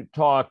Institute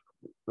talk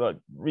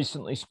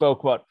recently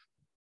spoke about,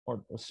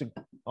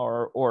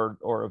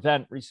 or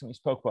event recently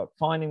spoke about,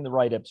 finding the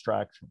right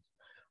abstractions.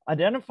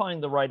 Identifying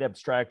the right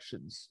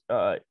abstractions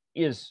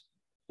is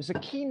a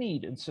key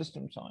need in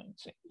system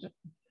science,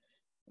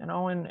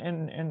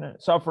 and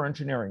software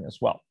engineering as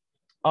well.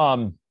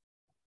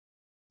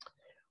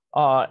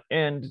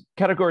 And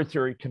category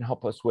theory can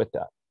help us with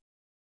that.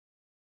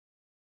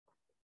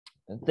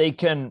 They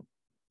can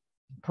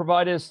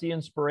provide us the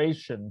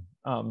inspiration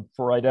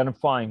for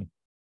identifying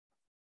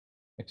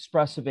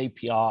expressive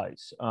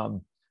APIs,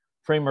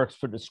 frameworks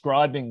for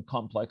describing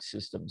complex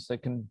systems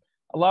that can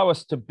allow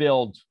us to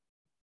build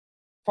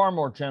far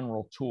more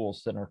general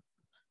tools that are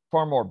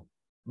far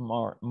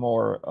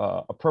more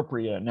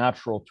appropriate and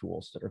natural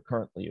tools that are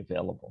currently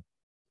available.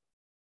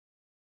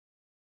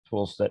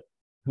 Tools that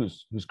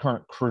whose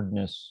current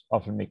crudeness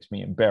often makes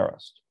me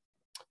embarrassed.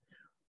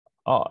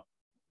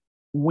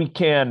 We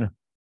can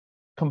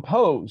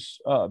compose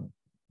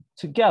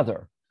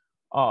together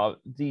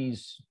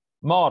these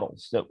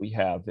models that we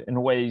have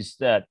in ways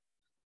that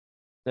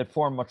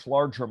form much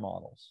larger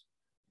models,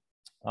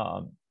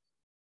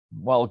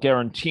 while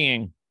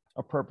guaranteeing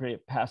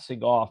appropriate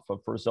passing off of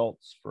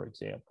results, for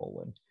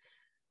example, and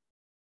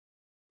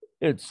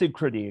its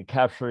synchrony and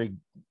capturing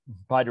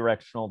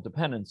bidirectional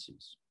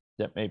dependencies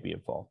that may be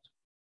involved.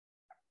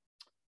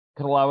 It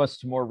can allow us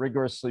to more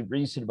rigorously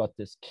reason about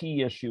this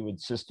key issue in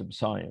system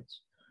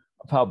science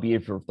of how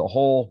behavior of the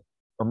whole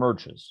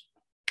emerges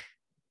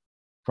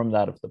from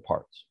that of the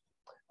parts.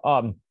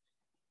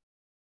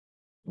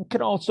 It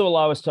can also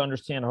allow us to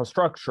understand how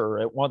structure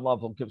at one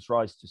level gives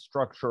rise to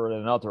structure at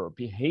another,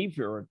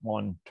 behavior at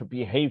one to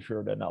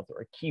behavior at another,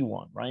 a key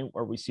one, right?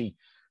 Where we see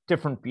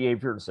different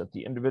behaviors at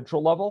the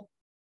individual level,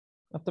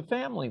 at the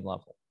family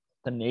level,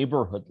 the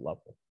neighborhood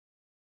level,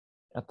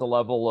 at the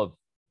level of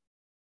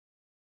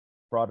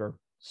broader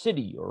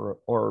city or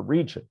a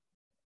region.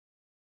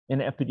 In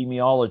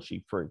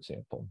epidemiology, for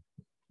example,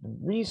 and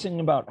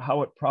reasoning about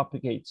how it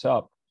propagates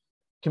up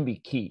can be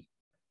key,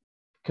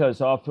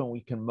 because often we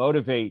can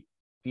motivate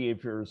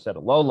behaviors at a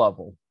low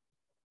level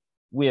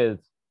with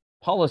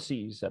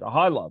policies at a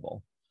high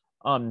level,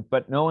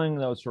 but knowing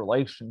those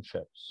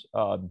relationships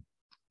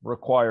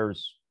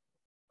requires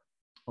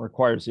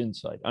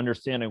insight,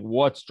 understanding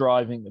what's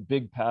driving the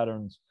big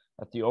patterns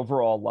at the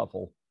overall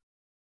level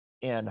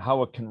and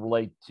how it can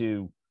relate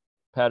to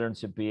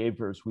patterns of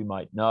behaviors we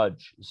might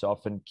nudge is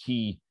often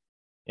key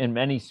in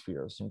many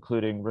spheres,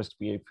 including risk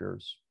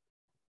behaviors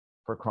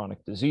for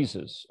chronic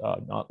diseases,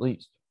 not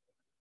least.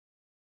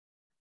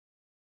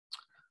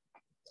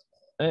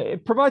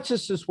 It provides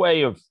us this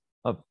way of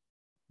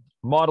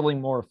modeling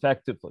more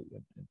effectively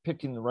and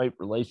picking the right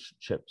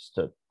relationships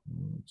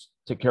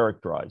to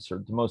characterize,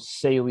 or the most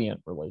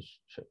salient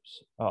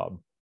relationships,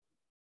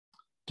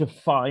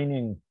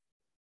 defining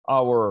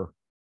our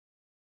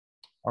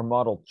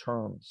model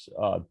terms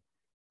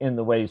in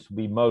the ways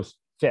we most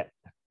fit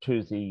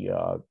to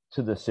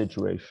the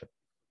situation.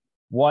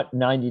 What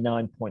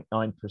 99.9%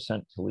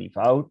 to leave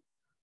out,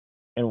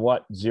 and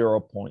what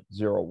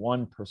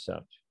 0.01%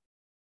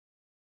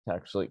 to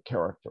actually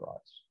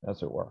characterize,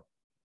 as it were.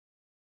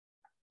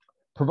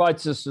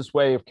 Provides us this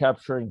way of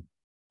capturing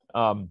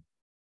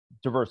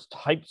diverse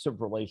types of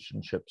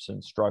relationships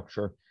and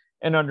structure,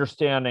 and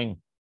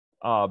understanding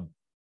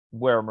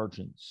where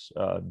emergence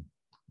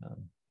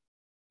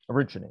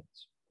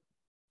originates.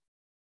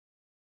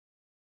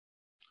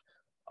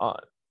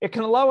 It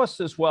can allow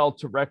us as well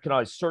to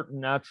recognize certain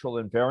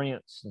natural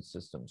invariants in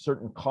systems,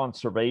 certain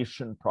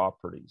conservation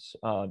properties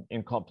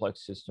in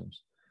complex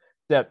systems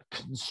that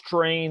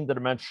constrain the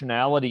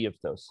dimensionality of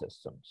those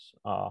systems,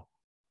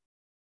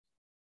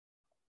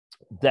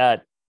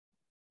 that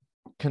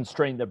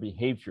constrain their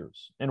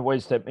behaviors in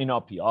ways that may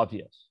not be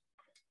obvious,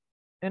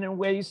 and in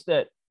ways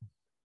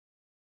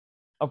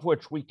of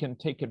which we can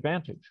take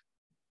advantage.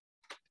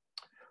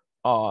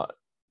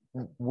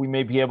 We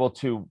may be able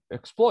to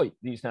exploit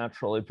these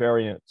natural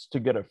invariants to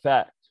good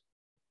effect,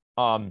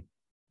 and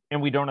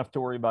we don't have to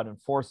worry about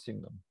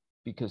enforcing them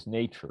because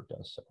nature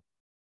does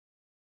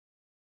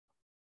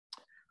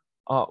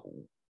so.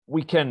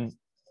 We can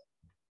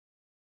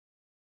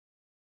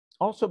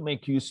also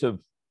make use of,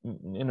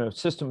 in a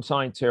system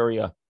science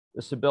area,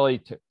 this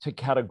ability to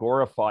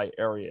categorify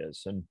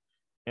areas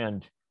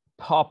and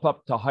pop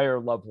up to higher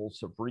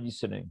levels of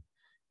reasoning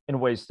in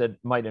ways that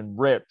might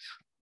enrich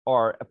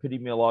our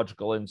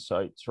epidemiological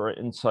insights or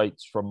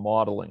insights from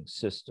modeling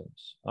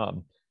systems.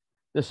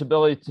 This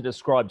ability to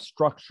describe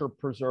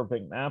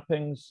structure-preserving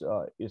mappings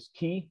is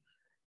key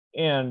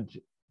and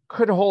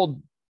could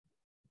hold,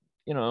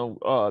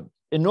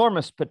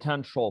 enormous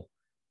potential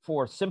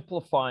for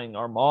simplifying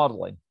our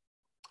modeling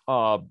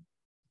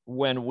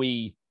when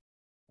we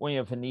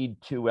have a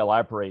need to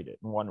elaborate it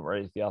in one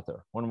way or the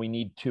other, when we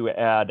need to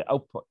add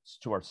outputs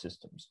to our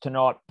systems, to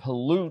not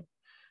pollute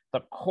the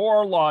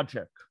core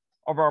logic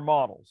of our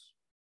models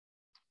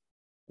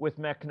with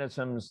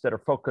mechanisms that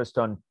are focused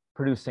on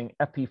producing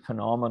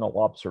epiphenomenal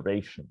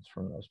observations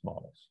from those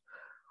models,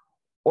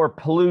 or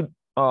pollute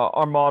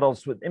our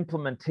models with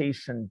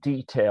implementation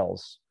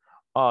details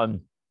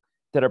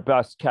that are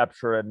best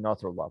captured at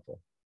another level.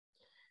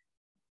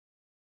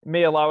 It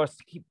may allow us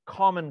to keep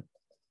common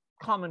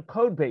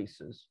code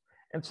bases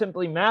and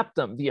simply map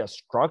them via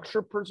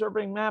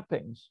structure-preserving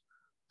mappings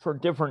for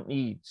different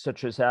needs,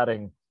 such as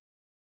adding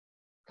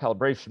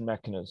calibration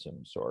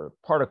mechanisms or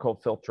particle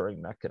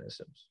filtering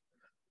mechanisms,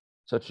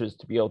 such as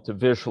to be able to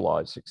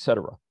visualize,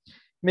 etc.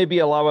 Maybe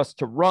allow us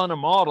to run a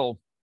model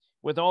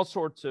with all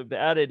sorts of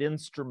added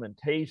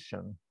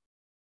instrumentation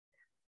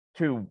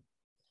to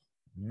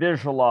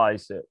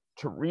visualize it,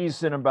 to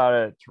reason about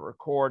it, to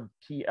record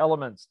key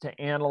elements,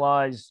 to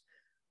analyze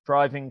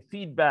driving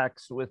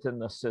feedbacks within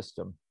the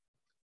system,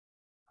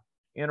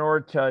 in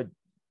order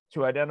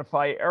to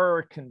identify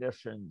error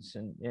conditions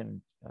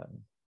and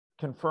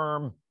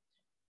confirm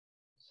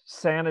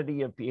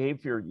sanity of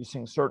behavior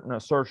using certain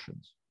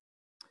assertions,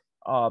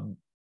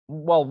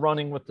 while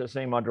running with the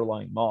same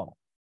underlying model.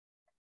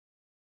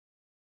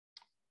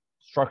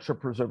 Structure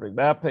preserving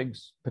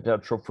mappings,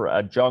 potential for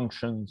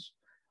adjunctions,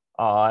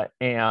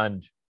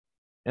 and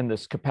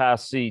this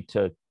capacity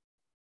to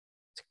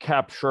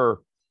capture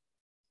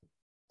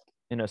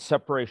in a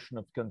separation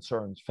of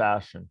concerns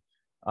fashion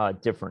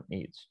different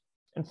needs.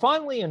 And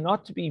finally, and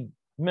not to be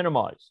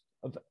minimized,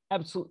 of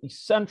absolutely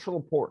central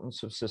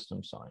importance of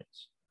system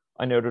science,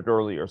 I noted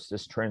earlier, is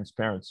this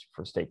transparency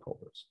for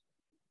stakeholders.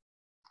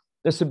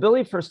 This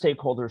ability for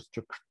stakeholders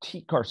to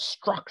critique our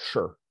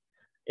structure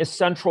is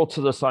central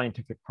to the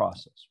scientific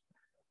process,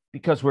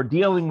 because we're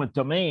dealing with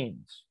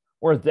domains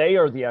where they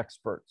are the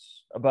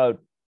experts about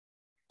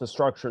the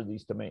structure of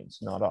these domains,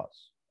 not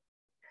us.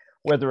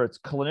 Whether it's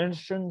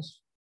clinicians,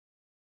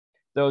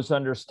 those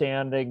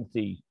understanding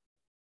the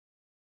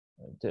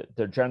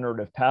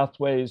generative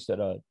pathways at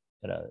a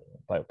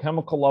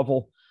biochemical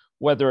level,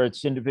 whether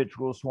it's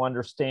individuals who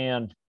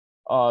understand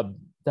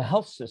the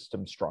health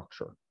system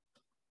structure,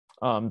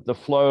 the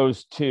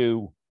flows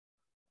to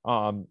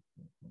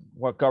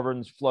what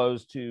governs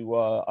flows to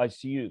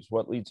ICUs,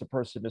 what leads a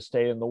person to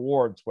stay in the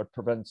wards, what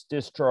prevents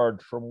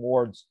discharge from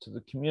wards to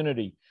the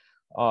community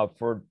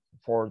for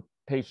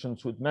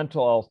patients with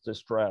mental health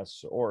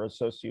distress, or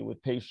associated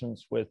with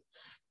patients with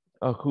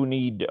who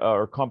need,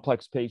 or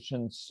complex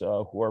patients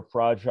who are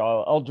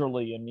fragile,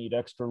 elderly, and need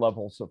extra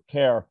levels of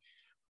care,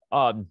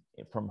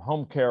 from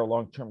home care,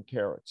 long-term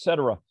care, et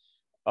cetera.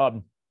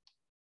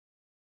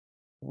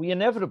 We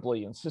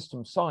inevitably, in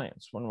system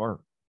science, when we're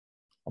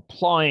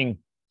applying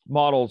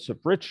models of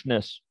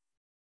richness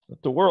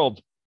with the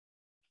world,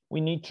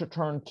 we need to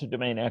turn to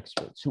domain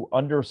experts who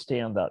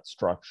understand that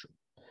structure.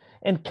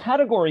 And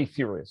category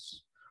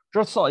theorists,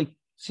 just like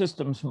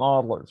systems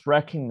modelers,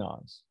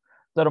 recognize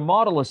that a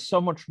model is so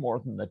much more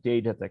than the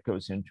data that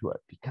goes into it,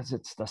 because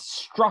it's the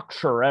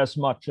structure as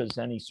much as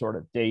any sort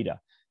of data,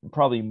 and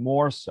probably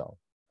more so.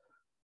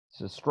 It's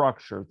the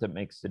structure that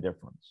makes the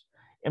difference.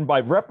 And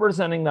by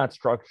representing that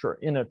structure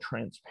in a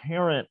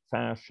transparent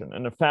fashion,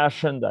 in a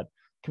fashion that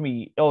can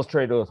be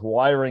illustrated with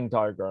wiring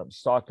diagrams,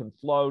 stock and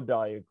flow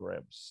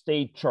diagrams,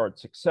 state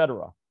charts,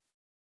 etc.,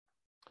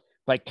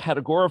 by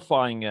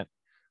categorifying it,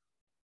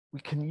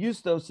 we can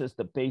use those as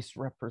the base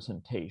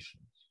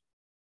representations.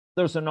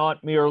 Those are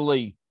not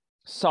merely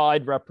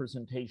side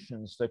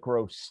representations that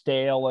grow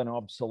stale and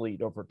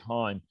obsolete over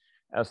time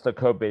as the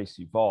code base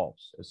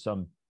evolves, as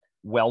some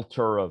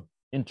welter of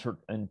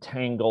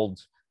entangled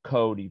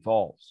code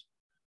evolves.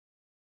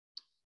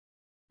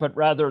 But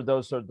rather,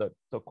 those are the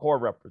core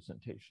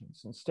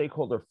representations, and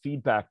stakeholder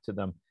feedback to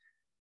them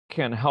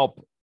can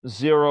help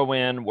zero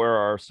in where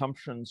our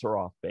assumptions are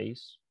off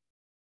base,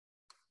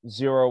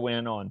 zero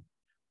in on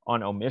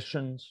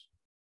omissions,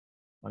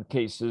 on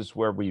cases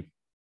where we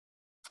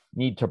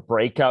need to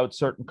break out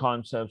certain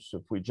concepts.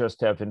 If we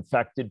just have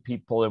infected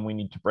people and we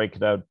need to break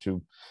it out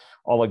to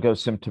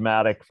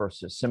oligosymptomatic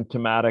versus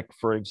symptomatic,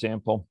 for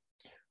example,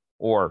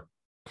 or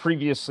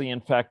previously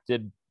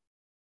infected,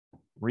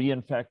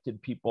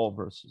 reinfected people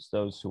versus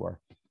those who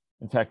are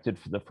infected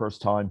for the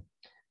first time.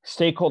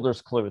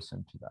 Stakeholders clue us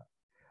into that.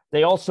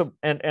 They also,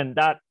 and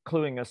that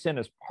cluing us in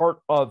is part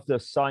of the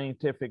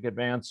scientific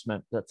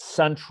advancement that's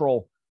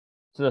central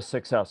to the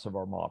success of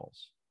our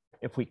models.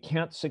 If we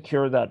can't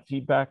secure that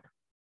feedback,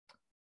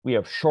 we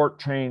have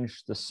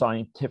shortchanged the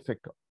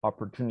scientific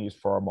opportunities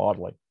for our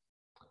modeling.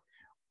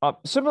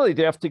 Similarly,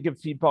 they have to give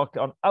feedback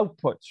on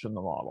outputs from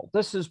the model.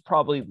 This is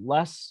probably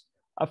less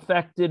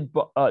affected,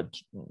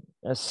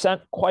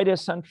 quite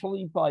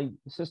essentially by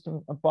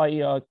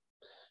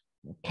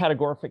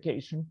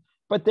categorification.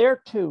 But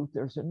there too,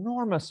 there's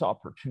enormous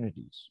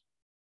opportunities.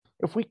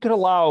 If we could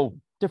allow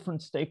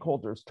different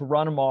stakeholders to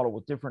run a model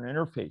with different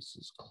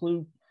interfaces,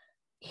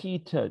 key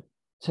to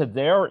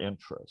their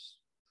interests.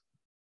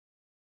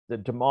 The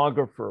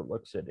demographer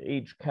looks at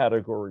age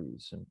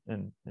categories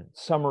and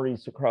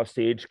summaries across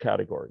the age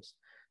categories.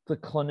 The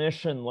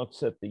clinician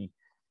looks at the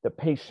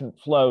patient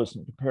flows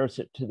and compares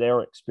it to their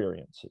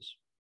experiences.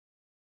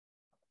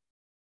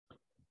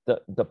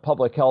 The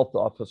public health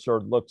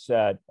officer looks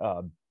at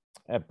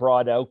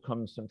broad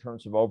outcomes in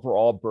terms of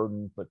overall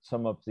burden, but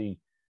some of the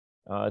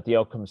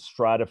outcomes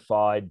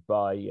stratified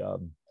by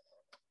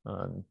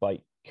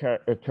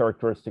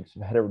characteristics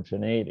of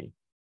heterogeneity,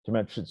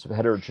 dimensions of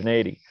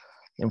heterogeneity,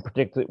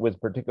 with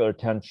particular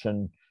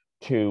attention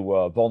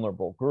to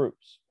vulnerable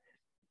groups.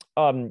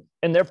 And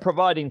they're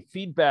providing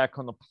feedback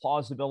on the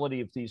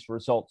plausibility of these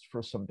results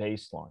for some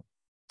baseline.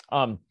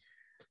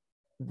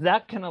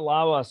 That can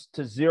allow us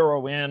to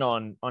zero in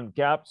on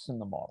gaps in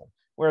the model.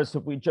 Whereas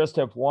if we just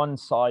have one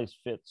size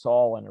fits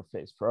all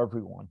interface for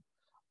everyone,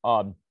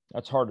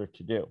 that's harder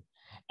to do.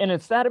 And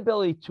it's that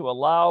ability to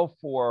allow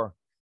for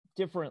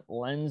different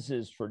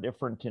lenses for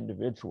different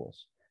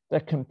individuals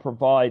that can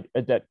provide,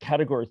 that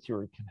category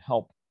theory can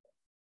help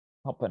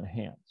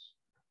enhance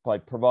by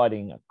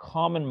providing a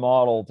common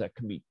model that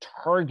can be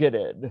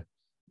targeted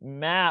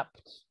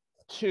mapped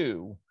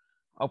to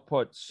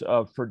outputs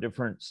for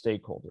different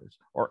stakeholders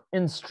or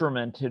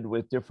instrumented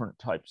with different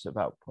types of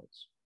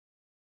outputs.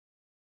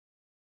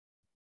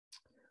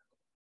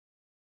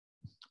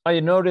 I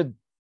noted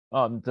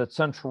the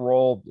central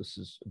role, this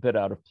is a bit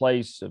out of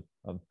place,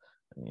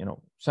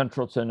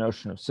 central to the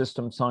notion of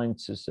system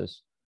science is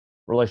this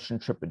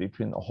relationship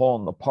between the whole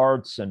and the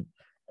parts.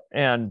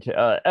 And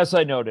as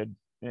I noted,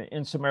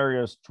 in some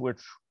areas to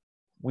which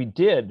we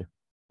did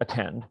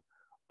attend,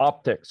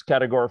 optics,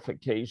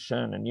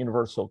 categorification, and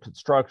universal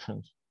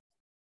constructions,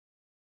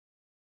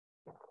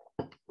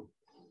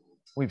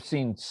 we've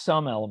seen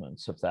some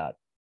elements of that.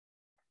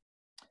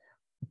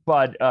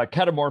 But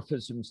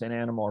catamorphisms and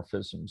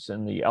anamorphisms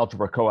in the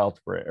algebra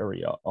coalgebra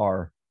area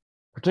are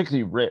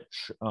particularly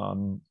rich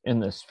in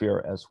this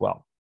sphere as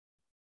well.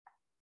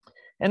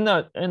 In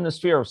the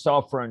sphere of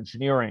software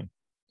engineering,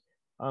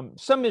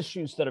 some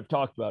issues that I've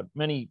talked about,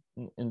 many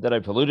and that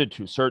I've alluded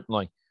to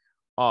certainly,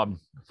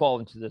 fall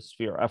into this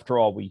sphere. After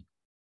all, we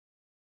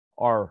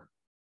are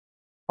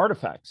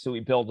artifacts. So we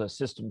build as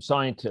system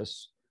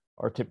scientists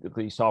are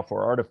typically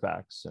software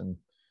artifacts. And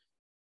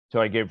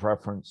so I gave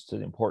reference to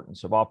the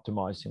importance of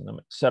optimizing them,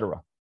 et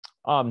cetera.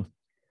 For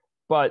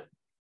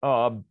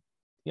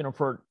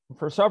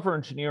software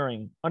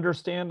engineering,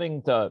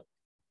 understanding the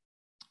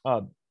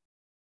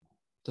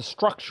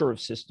structure of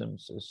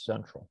systems is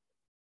central.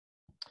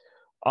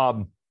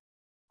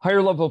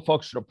 Higher level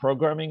functional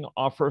programming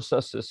offers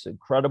us this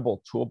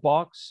incredible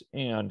toolbox,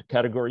 and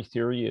category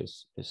theory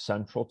is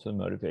central to the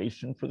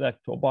motivation for that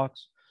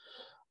toolbox,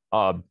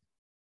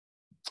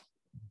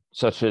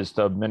 such as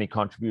the many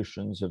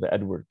contributions of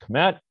Edward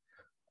Kmet,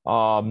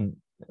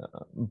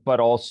 but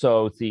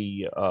also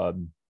the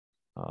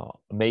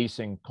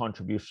amazing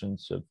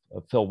contributions of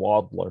Phil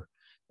Wadler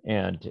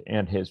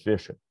and his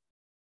vision.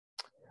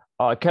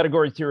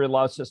 Category theory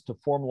allows us to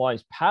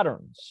formalize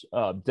patterns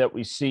that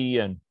we see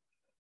in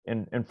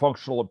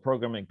functional and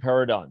programming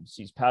paradigms.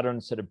 These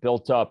patterns that have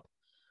built up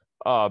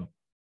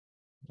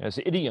as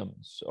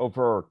idioms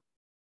over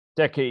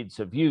decades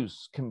of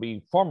use can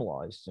be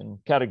formalized in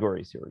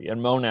category theory.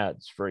 And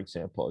monads, for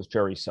example, as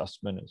Jerry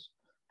Sussman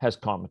has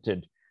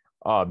commented,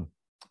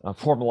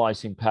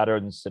 formalizing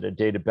patterns that are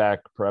dated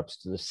back perhaps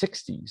to the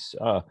 60s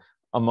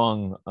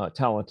among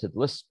talented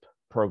Lisp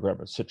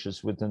programmers, such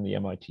as within the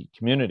MIT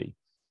community.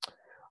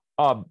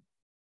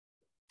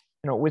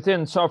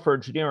 Within software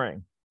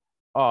engineering,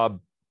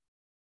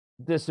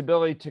 this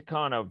ability to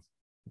kind of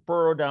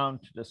burrow down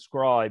to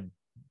describe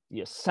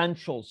the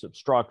essentials of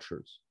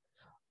structures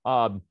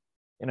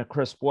in a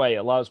crisp way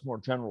allows more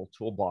general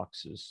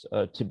toolboxes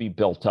to be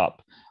built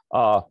up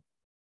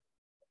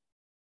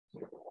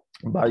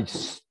by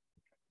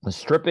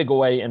stripping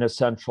away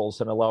inessentials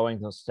and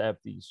allowing us to have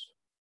these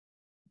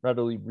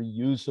readily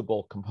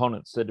reusable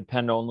components that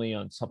depend only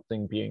on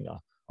something being a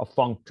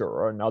functor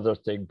or another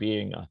thing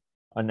being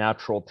a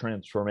natural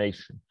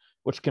transformation,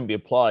 which can be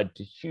applied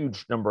to a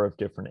huge number of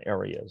different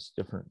areas,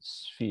 different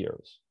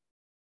spheres.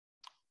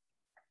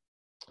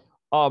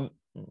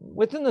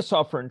 Within the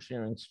software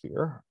engineering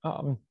sphere,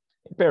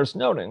 it bears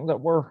noting that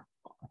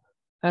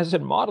as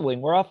in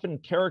modeling, we're often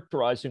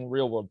characterizing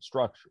real-world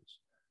structures.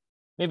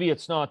 Maybe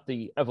it's not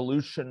the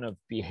evolution of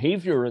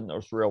behavior in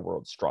those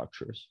real-world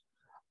structures,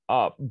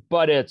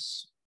 but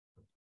it's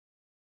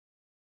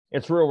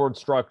real-world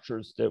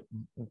structures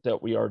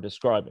that we are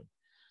describing.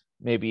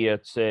 Maybe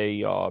it's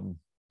a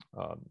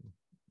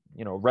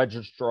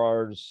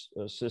registrar's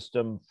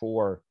system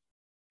for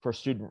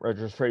student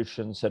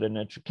registrations at an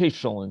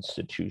educational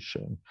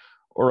institution,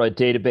 or a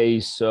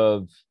database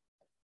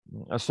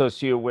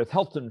associated with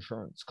health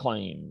insurance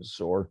claims,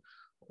 or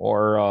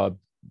a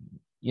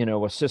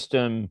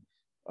system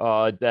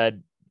that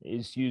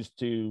is used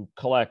to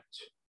collect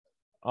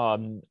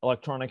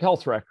electronic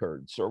health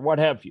records, or what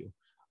have you.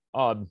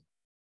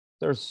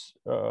 There's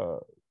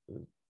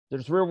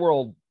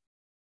real-world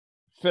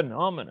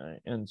phenomena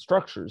and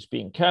structures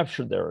being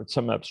captured there at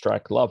some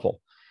abstract level,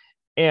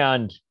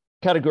 and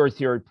category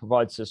theory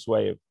provides this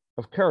way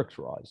of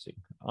characterizing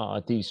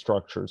these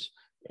structures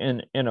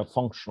in a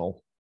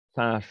functional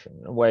fashion,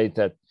 in a way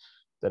that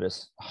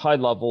is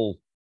high-level,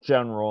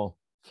 general,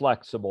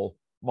 flexible,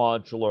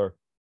 modular,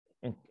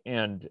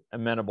 and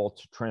amenable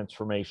to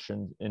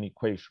transformation in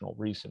equational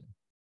reasoning.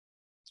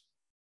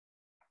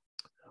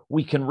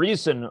 We can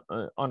reason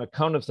on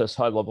account of this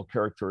high-level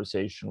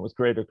characterization with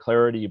greater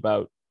clarity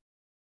about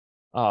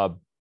the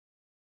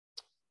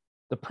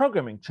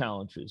programming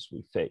challenges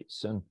we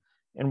face,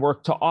 and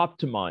work to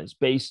optimize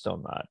based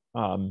on that.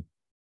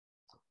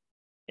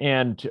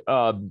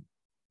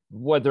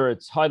 Whether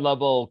it's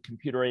high-level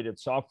computer-aided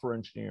software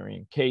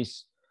engineering,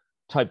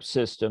 case-type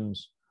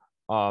systems,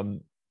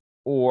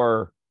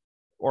 or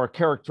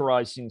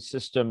characterizing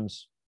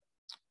systems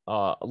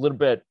a little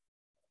bit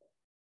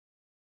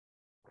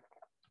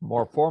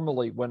more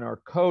formally, when our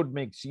code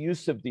makes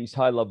use of these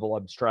high-level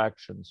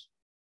abstractions,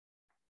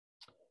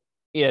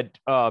 it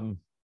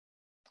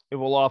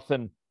will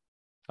often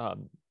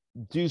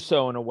do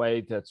so in a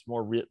way that's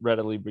more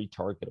readily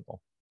retargetable.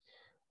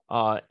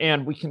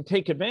 And we can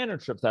take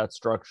advantage of that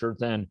structure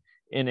then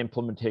in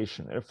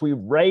implementation. If we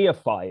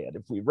reify it,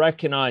 if we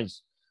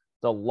recognize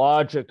the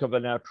logic of a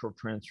natural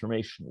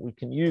transformation, we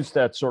can use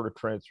that sort of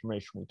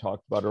transformation we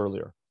talked about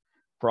earlier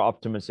for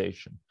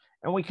optimization.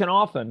 And we can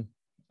often,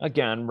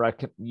 again,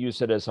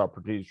 use it as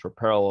opportunities for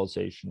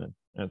parallelization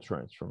and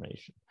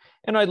transformation.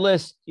 And I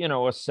list,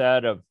 a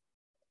set of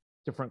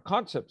different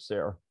concepts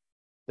there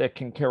that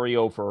can carry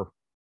over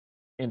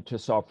into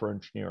software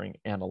engineering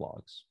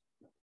analogs.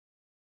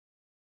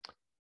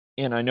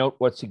 And I note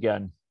once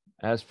again,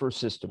 as for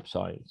system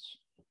science,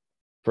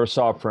 for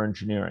software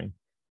engineering,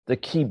 the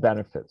key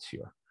benefits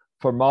here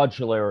for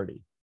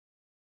modularity,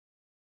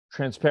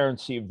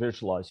 transparency and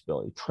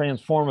visualizability,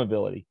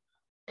 transformability,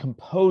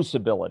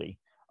 composability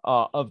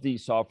of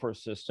these software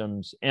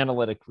systems,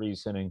 analytic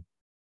reasoning,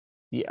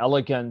 the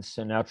elegance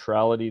and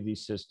naturality of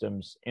these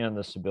systems, and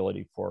this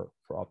ability for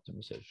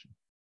optimization.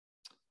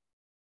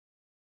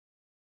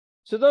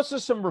 So those are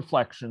some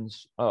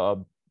reflections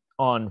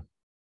on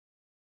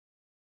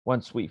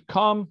whence we've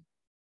come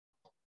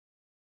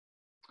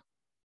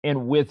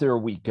and whither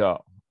we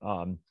go.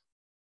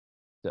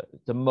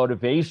 The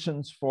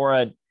motivations for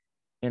it,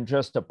 and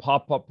just a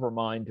pop-up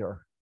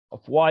reminder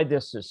of why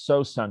this is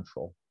so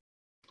central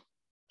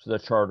to the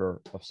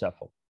Charter of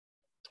Cepheid.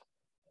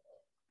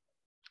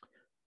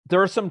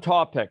 There are some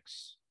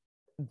topics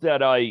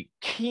that I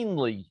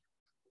keenly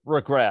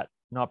regret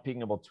not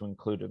being able to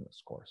include in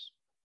this course.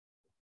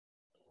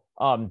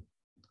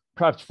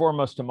 Perhaps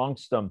foremost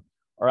amongst them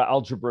are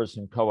algebras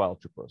and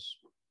coalgebras.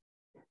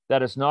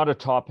 That is not a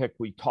topic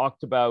we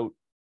talked about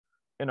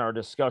in our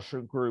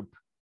discussion group,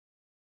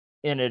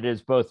 and it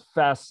is both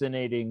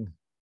fascinating,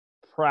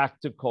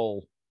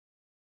 practical,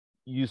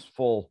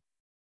 useful,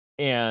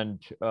 and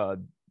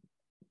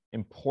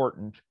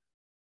important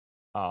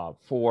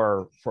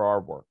for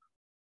our work.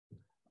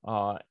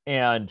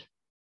 And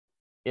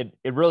it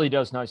really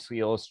does nicely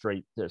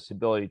illustrate this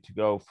ability to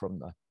go from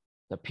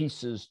the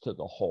pieces to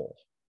the whole.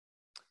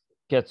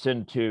 Gets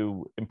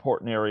into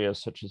important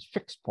areas such as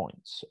fixed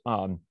points.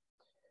 And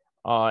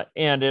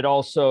it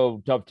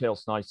also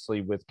dovetails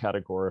nicely with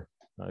categorification.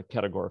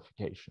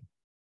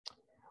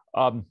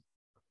 I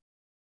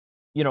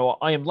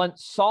am lent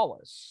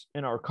solace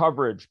in our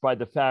coverage by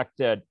the fact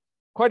that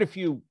quite a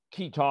few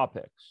key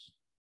topics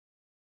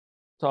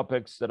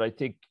that I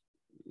think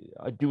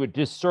I do a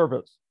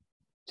disservice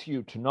to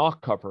you to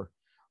not cover,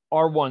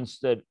 are ones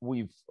that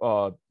we've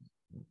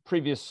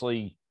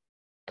previously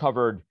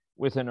covered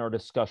within our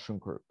discussion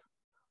group,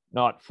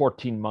 not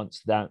 14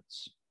 months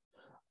thence.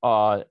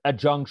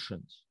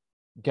 Adjunctions,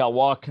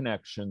 Galois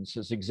connections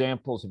as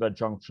examples of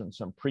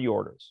adjunctions and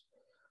preorders,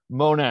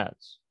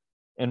 monads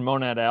and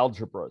monad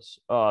algebras.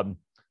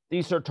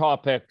 These are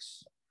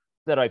topics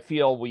that I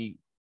feel we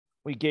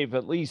gave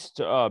at least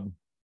a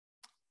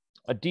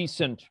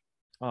decent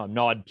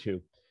nod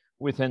to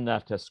within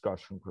that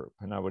discussion group.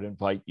 And I would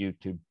invite you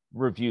to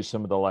review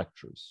some of the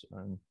lectures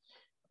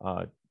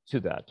to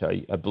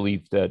that. I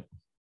believe that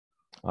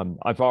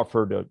I've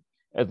offered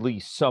at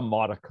least some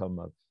modicum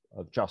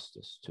of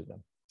justice to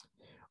them.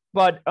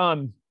 But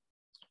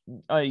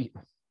I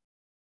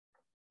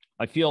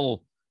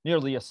feel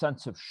nearly a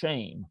sense of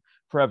shame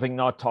for having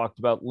not talked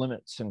about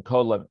limits and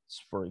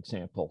co-limits, for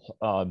example.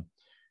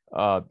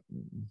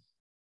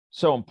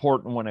 So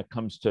important when it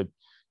comes to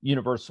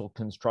universal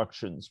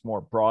constructions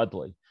more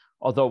broadly,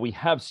 although we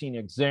have seen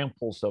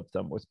examples of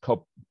them with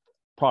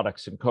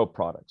products and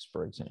co-products,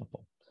 for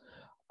example.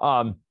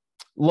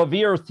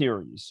 Levier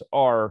theories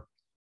are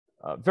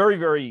very,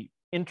 very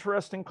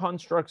interesting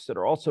constructs that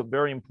are also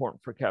very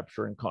important for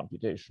capturing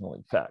computational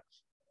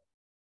effects.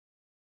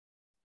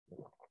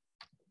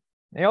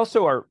 They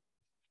also are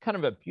kind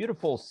of a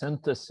beautiful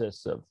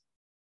synthesis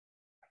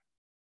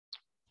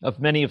of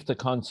many of the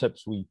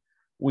concepts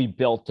we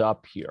built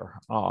up here,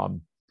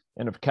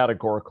 and of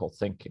categorical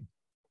thinking.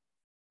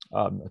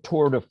 A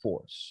tour de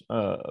force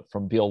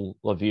from Bill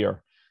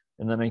Levier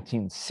in the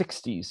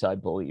 1960s, I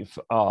believe,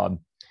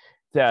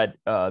 that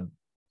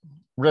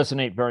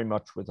resonate very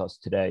much with us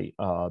today,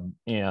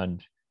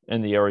 and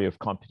in the area of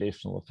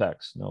computational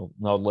effects, no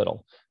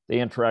little. They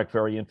interact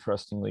very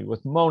interestingly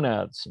with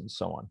monads and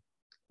so on.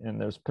 And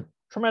there's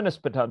tremendous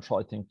potential,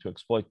 I think, to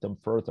exploit them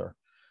further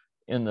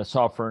in the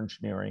software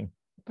engineering,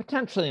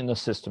 potentially in the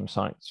system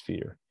science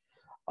sphere.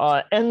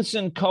 Ends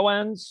and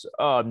coends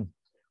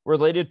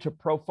related to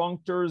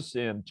profunctors,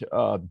 and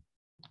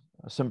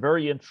some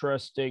very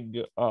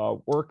interesting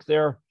work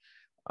there,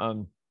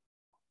 kind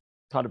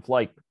of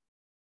like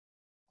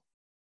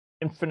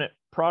infinite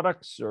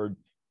products or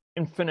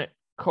infinite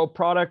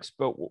co-products,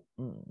 but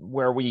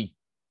where we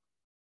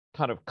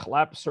kind of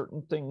collapse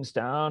certain things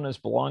down as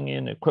belonging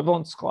in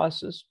equivalence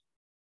classes.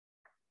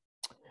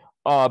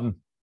 And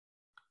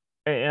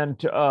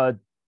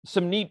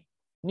some neat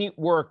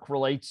work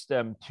relates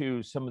them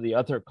to some of the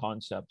other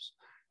concepts,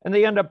 and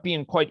they end up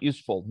being quite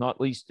useful, not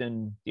least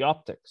in the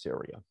optics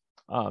area.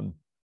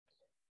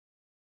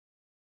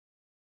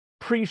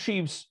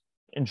 Pre-Sheaves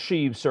and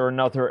sheaves are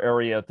another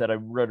area that I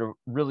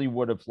really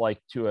would have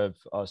liked to have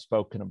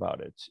spoken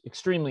about. It's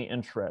extremely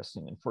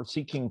interesting. And for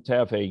seeking to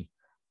have a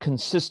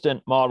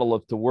consistent model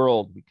of the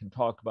world, we can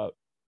talk about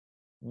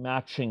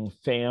matching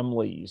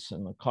families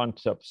and the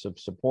concepts of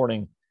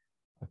supporting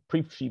a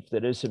pre-sheaf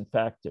that is in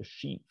fact a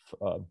sheaf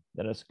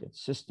that has a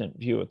consistent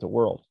view of the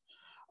world.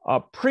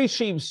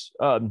 Pre-sheaves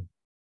are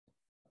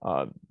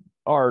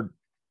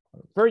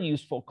very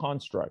useful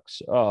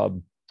constructs,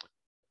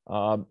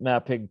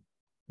 mapping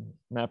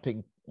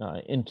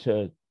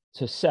into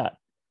set,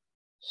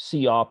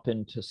 COP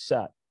into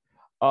set.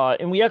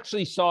 And we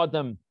actually saw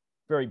them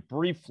very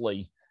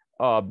briefly,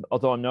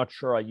 although I'm not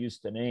sure I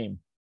used the name,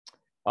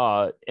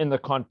 in the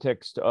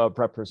context of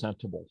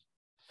representable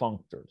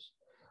functors.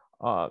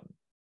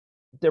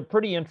 They're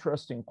pretty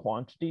interesting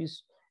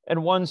quantities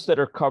and ones that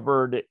are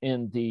covered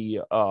in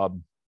the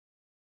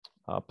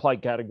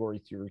applied category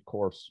theory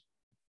course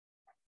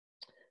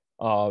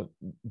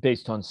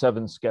based on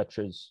 7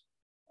 sketches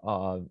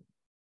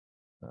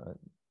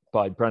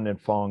by Brendan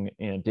Fong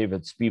and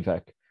David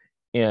Spivak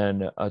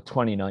in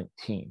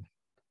 2019.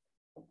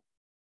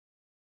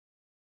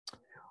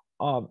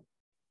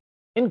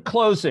 In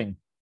closing,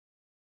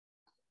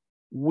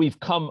 we've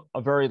come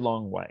a very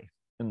long way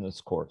in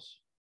this course.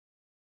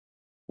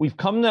 We've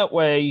come that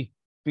way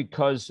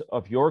because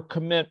of your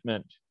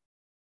commitment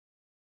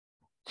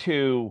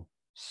to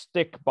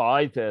stick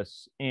by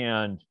this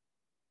and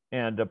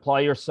apply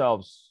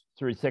yourselves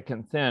through thick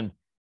and thin,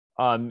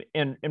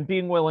 and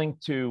being willing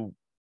to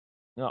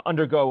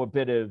undergo a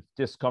bit of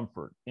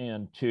discomfort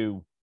and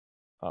to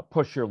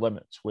push your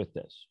limits with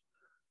this.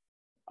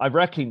 I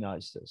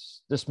recognize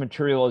this. This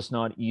material is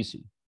not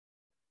easy.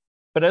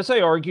 But as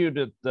I argued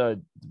at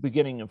the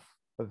beginning of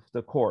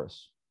the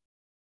course,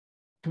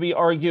 it can be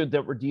argued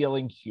that we're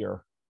dealing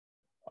here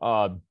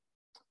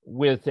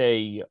with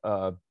a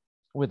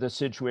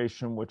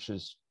situation which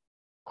is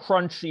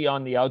crunchy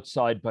on the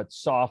outside, but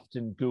soft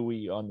and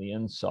gooey on the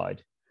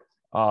inside,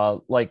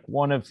 like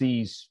one of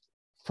these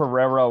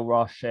Ferrero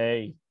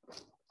Rocher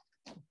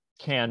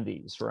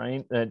candies,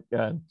 right? That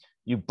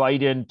you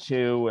bite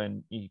into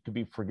and you could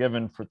be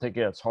forgiven for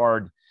thinking it's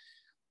hard.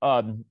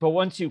 But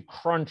once you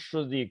crunch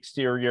through the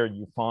exterior,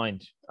 you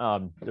find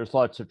there's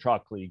lots of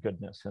chocolatey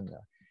goodness in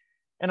there.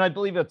 And I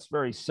believe it's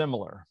very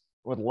similar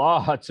with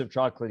lots of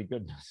chocolatey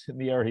goodness in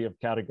the area of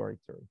category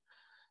theory.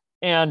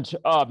 And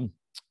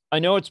I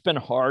know it's been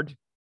hard.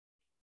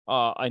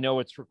 I know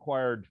it's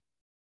required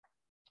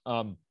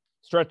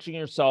stretching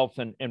yourself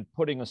and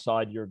putting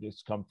aside your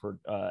discomfort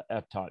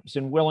at times,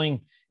 and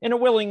a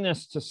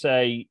willingness to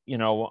say,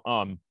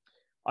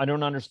 I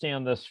don't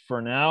understand this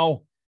for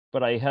now,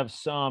 but I have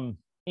some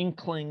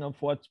inkling of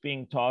what's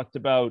being talked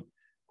about.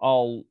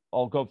 I'll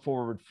go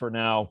forward for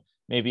now.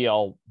 Maybe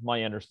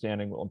my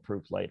understanding will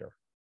improve later.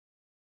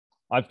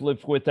 I've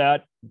lived with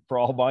that for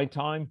all my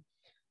time,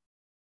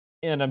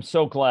 and I'm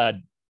so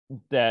glad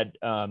that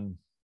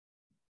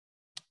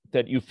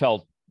that you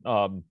felt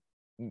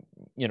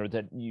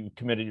that you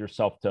committed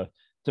yourself to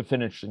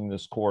finishing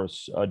this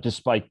course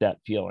despite that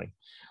feeling.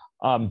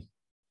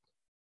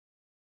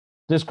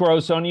 This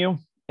grows on you,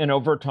 and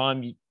over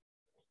time,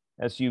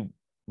 as you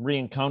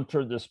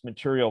re-encounter this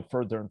material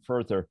further and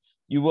further,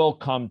 you will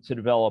come to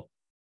develop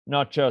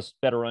not just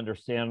better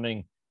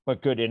understanding,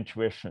 but good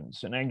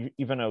intuitions and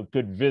even a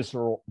good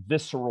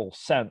visceral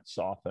sense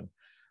often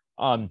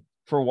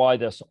for why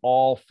this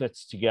all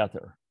fits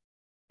together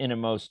in a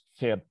most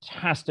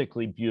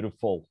fantastically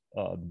beautiful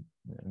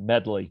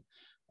medley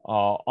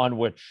on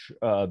which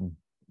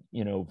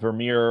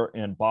Vermeer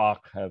and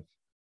Bach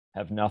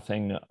have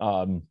nothing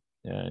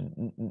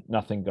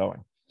nothing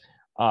going.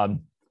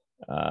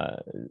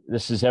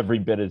 This is every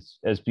bit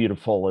as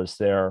beautiful as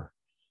their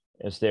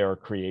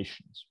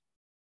creations.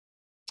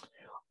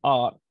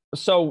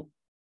 So,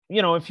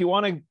 if you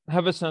want to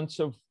have a sense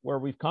of where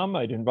we've come,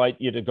 I'd invite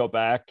you to go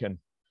back and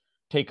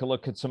take a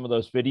look at some of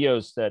those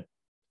videos that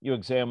you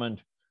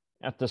examined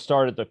at the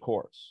start of the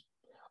course.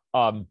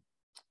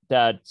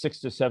 That 6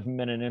 to 7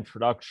 minute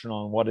introduction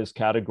on what is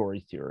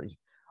category theory,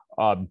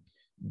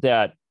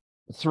 that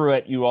threw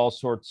at you all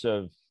sorts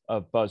of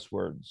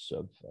buzzwords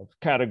of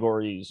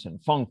categories and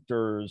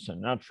functors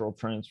and natural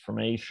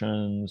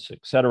transformations,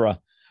 etc.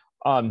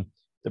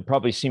 That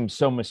probably seemed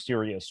so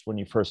mysterious when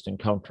you first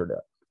encountered it.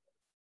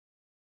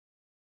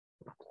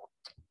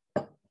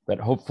 But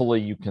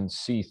hopefully you can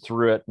see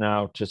through it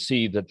now to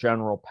see the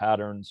general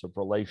patterns of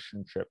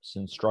relationships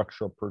and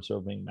structural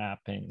preserving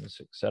mappings,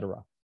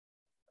 etc.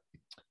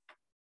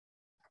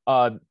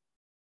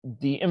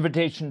 The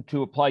invitation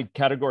to applied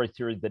category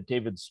theory that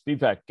David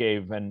Spivak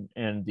gave and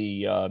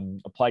the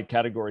applied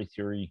category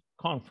theory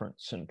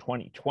conference in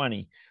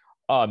 2020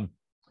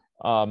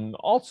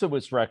 also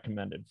was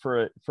recommended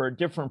for a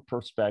different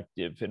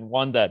perspective, and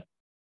one that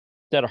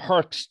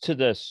harks to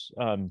this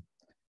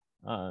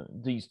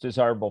these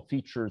desirable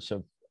features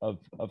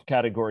of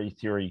category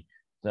theory,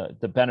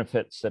 the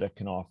benefits that it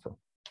can offer.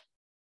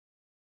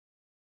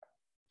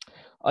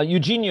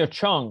 Eugenia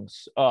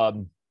Chung's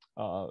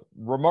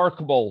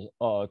remarkable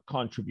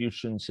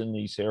contributions in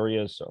these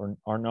areas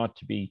are not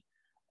to be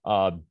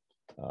uh,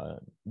 uh,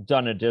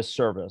 done a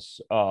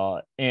disservice.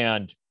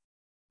 And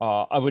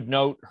I would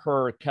note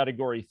her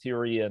category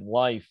theory in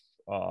life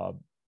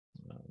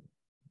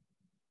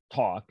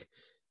talk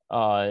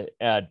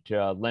at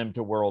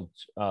Lambda World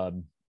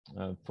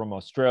from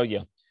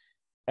Australia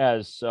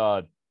as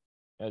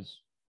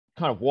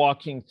kind of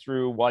walking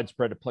through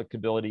widespread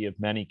applicability of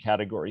many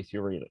category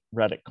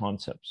theoretic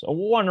concepts. A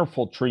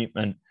wonderful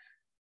treatment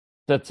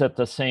that's at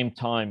the same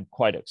time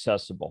quite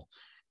accessible.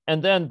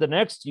 And then the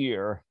next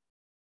year,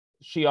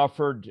 she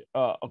offered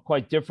a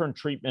quite different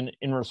treatment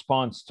in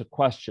response to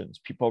questions.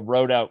 People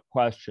wrote out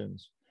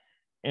questions,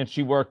 and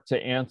she worked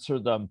to answer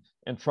them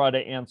and try to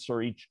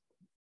answer each,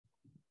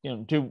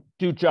 do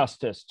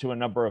justice to a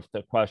number of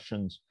the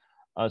questions,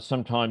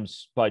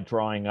 sometimes by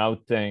drawing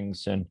out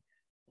things and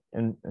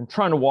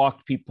trying to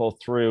walk people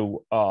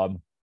through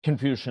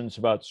confusions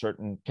about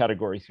certain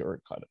category theory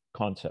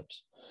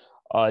concepts.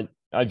 I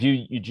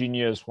view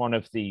Eugenia as one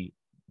of the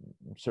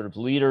sort of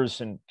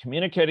leaders in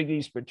communicating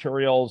these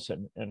materials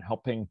and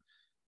helping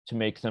to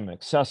make them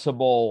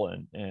accessible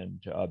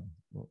and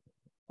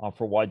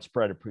offer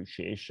widespread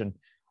appreciation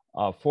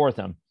for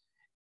them.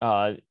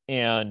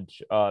 And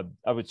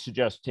I would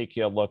suggest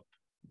taking a look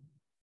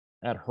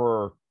at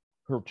her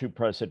two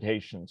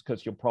presentations,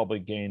 because you'll probably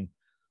gain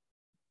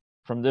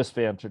from this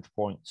vantage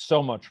point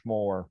so much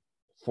more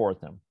for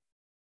them.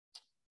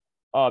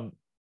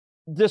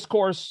 This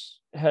course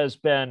has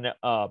been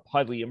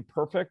highly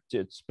imperfect.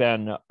 It's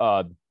been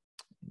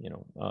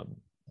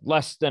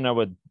less than I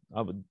would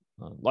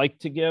like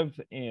to give,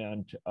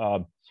 and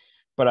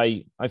but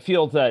I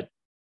feel that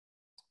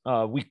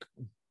we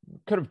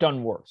could have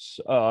done worse.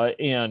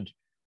 And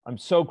I'm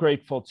so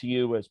grateful to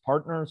you as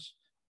partners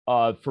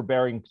for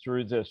bearing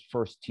through this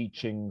first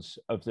teachings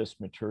of this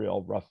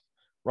material,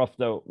 rough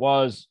though it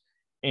was,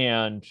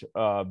 and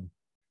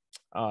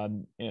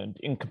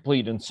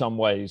incomplete in some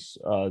ways,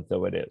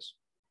 though it is.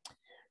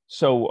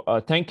 So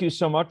thank you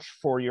so much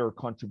for your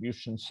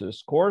contributions to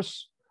this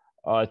course.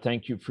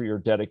 Thank you for your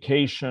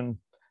dedication.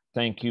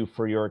 Thank you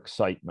for your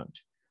excitement.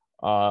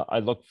 I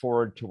look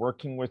forward to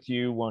working with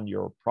you on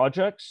your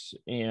projects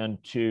and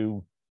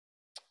to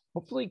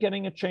hopefully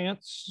getting a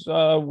chance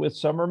with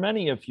some or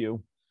many of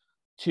you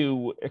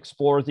to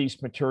explore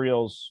these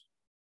materials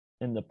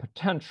in the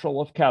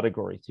potential of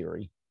category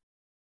theory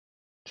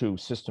to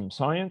system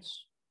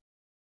science,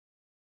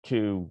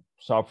 to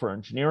software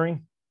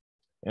engineering,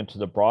 and to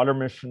the broader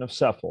mission of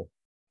CEFL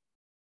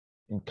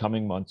in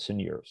coming months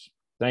and years.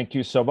 Thank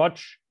you so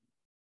much,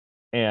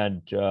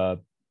 and I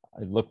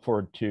look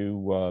forward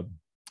to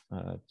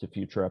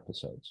future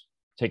episodes.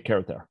 Take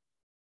care there.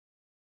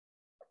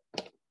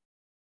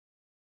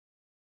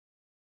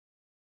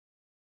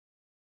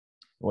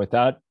 With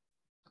that,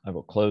 I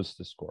will close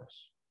this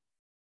course.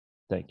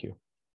 Thank you.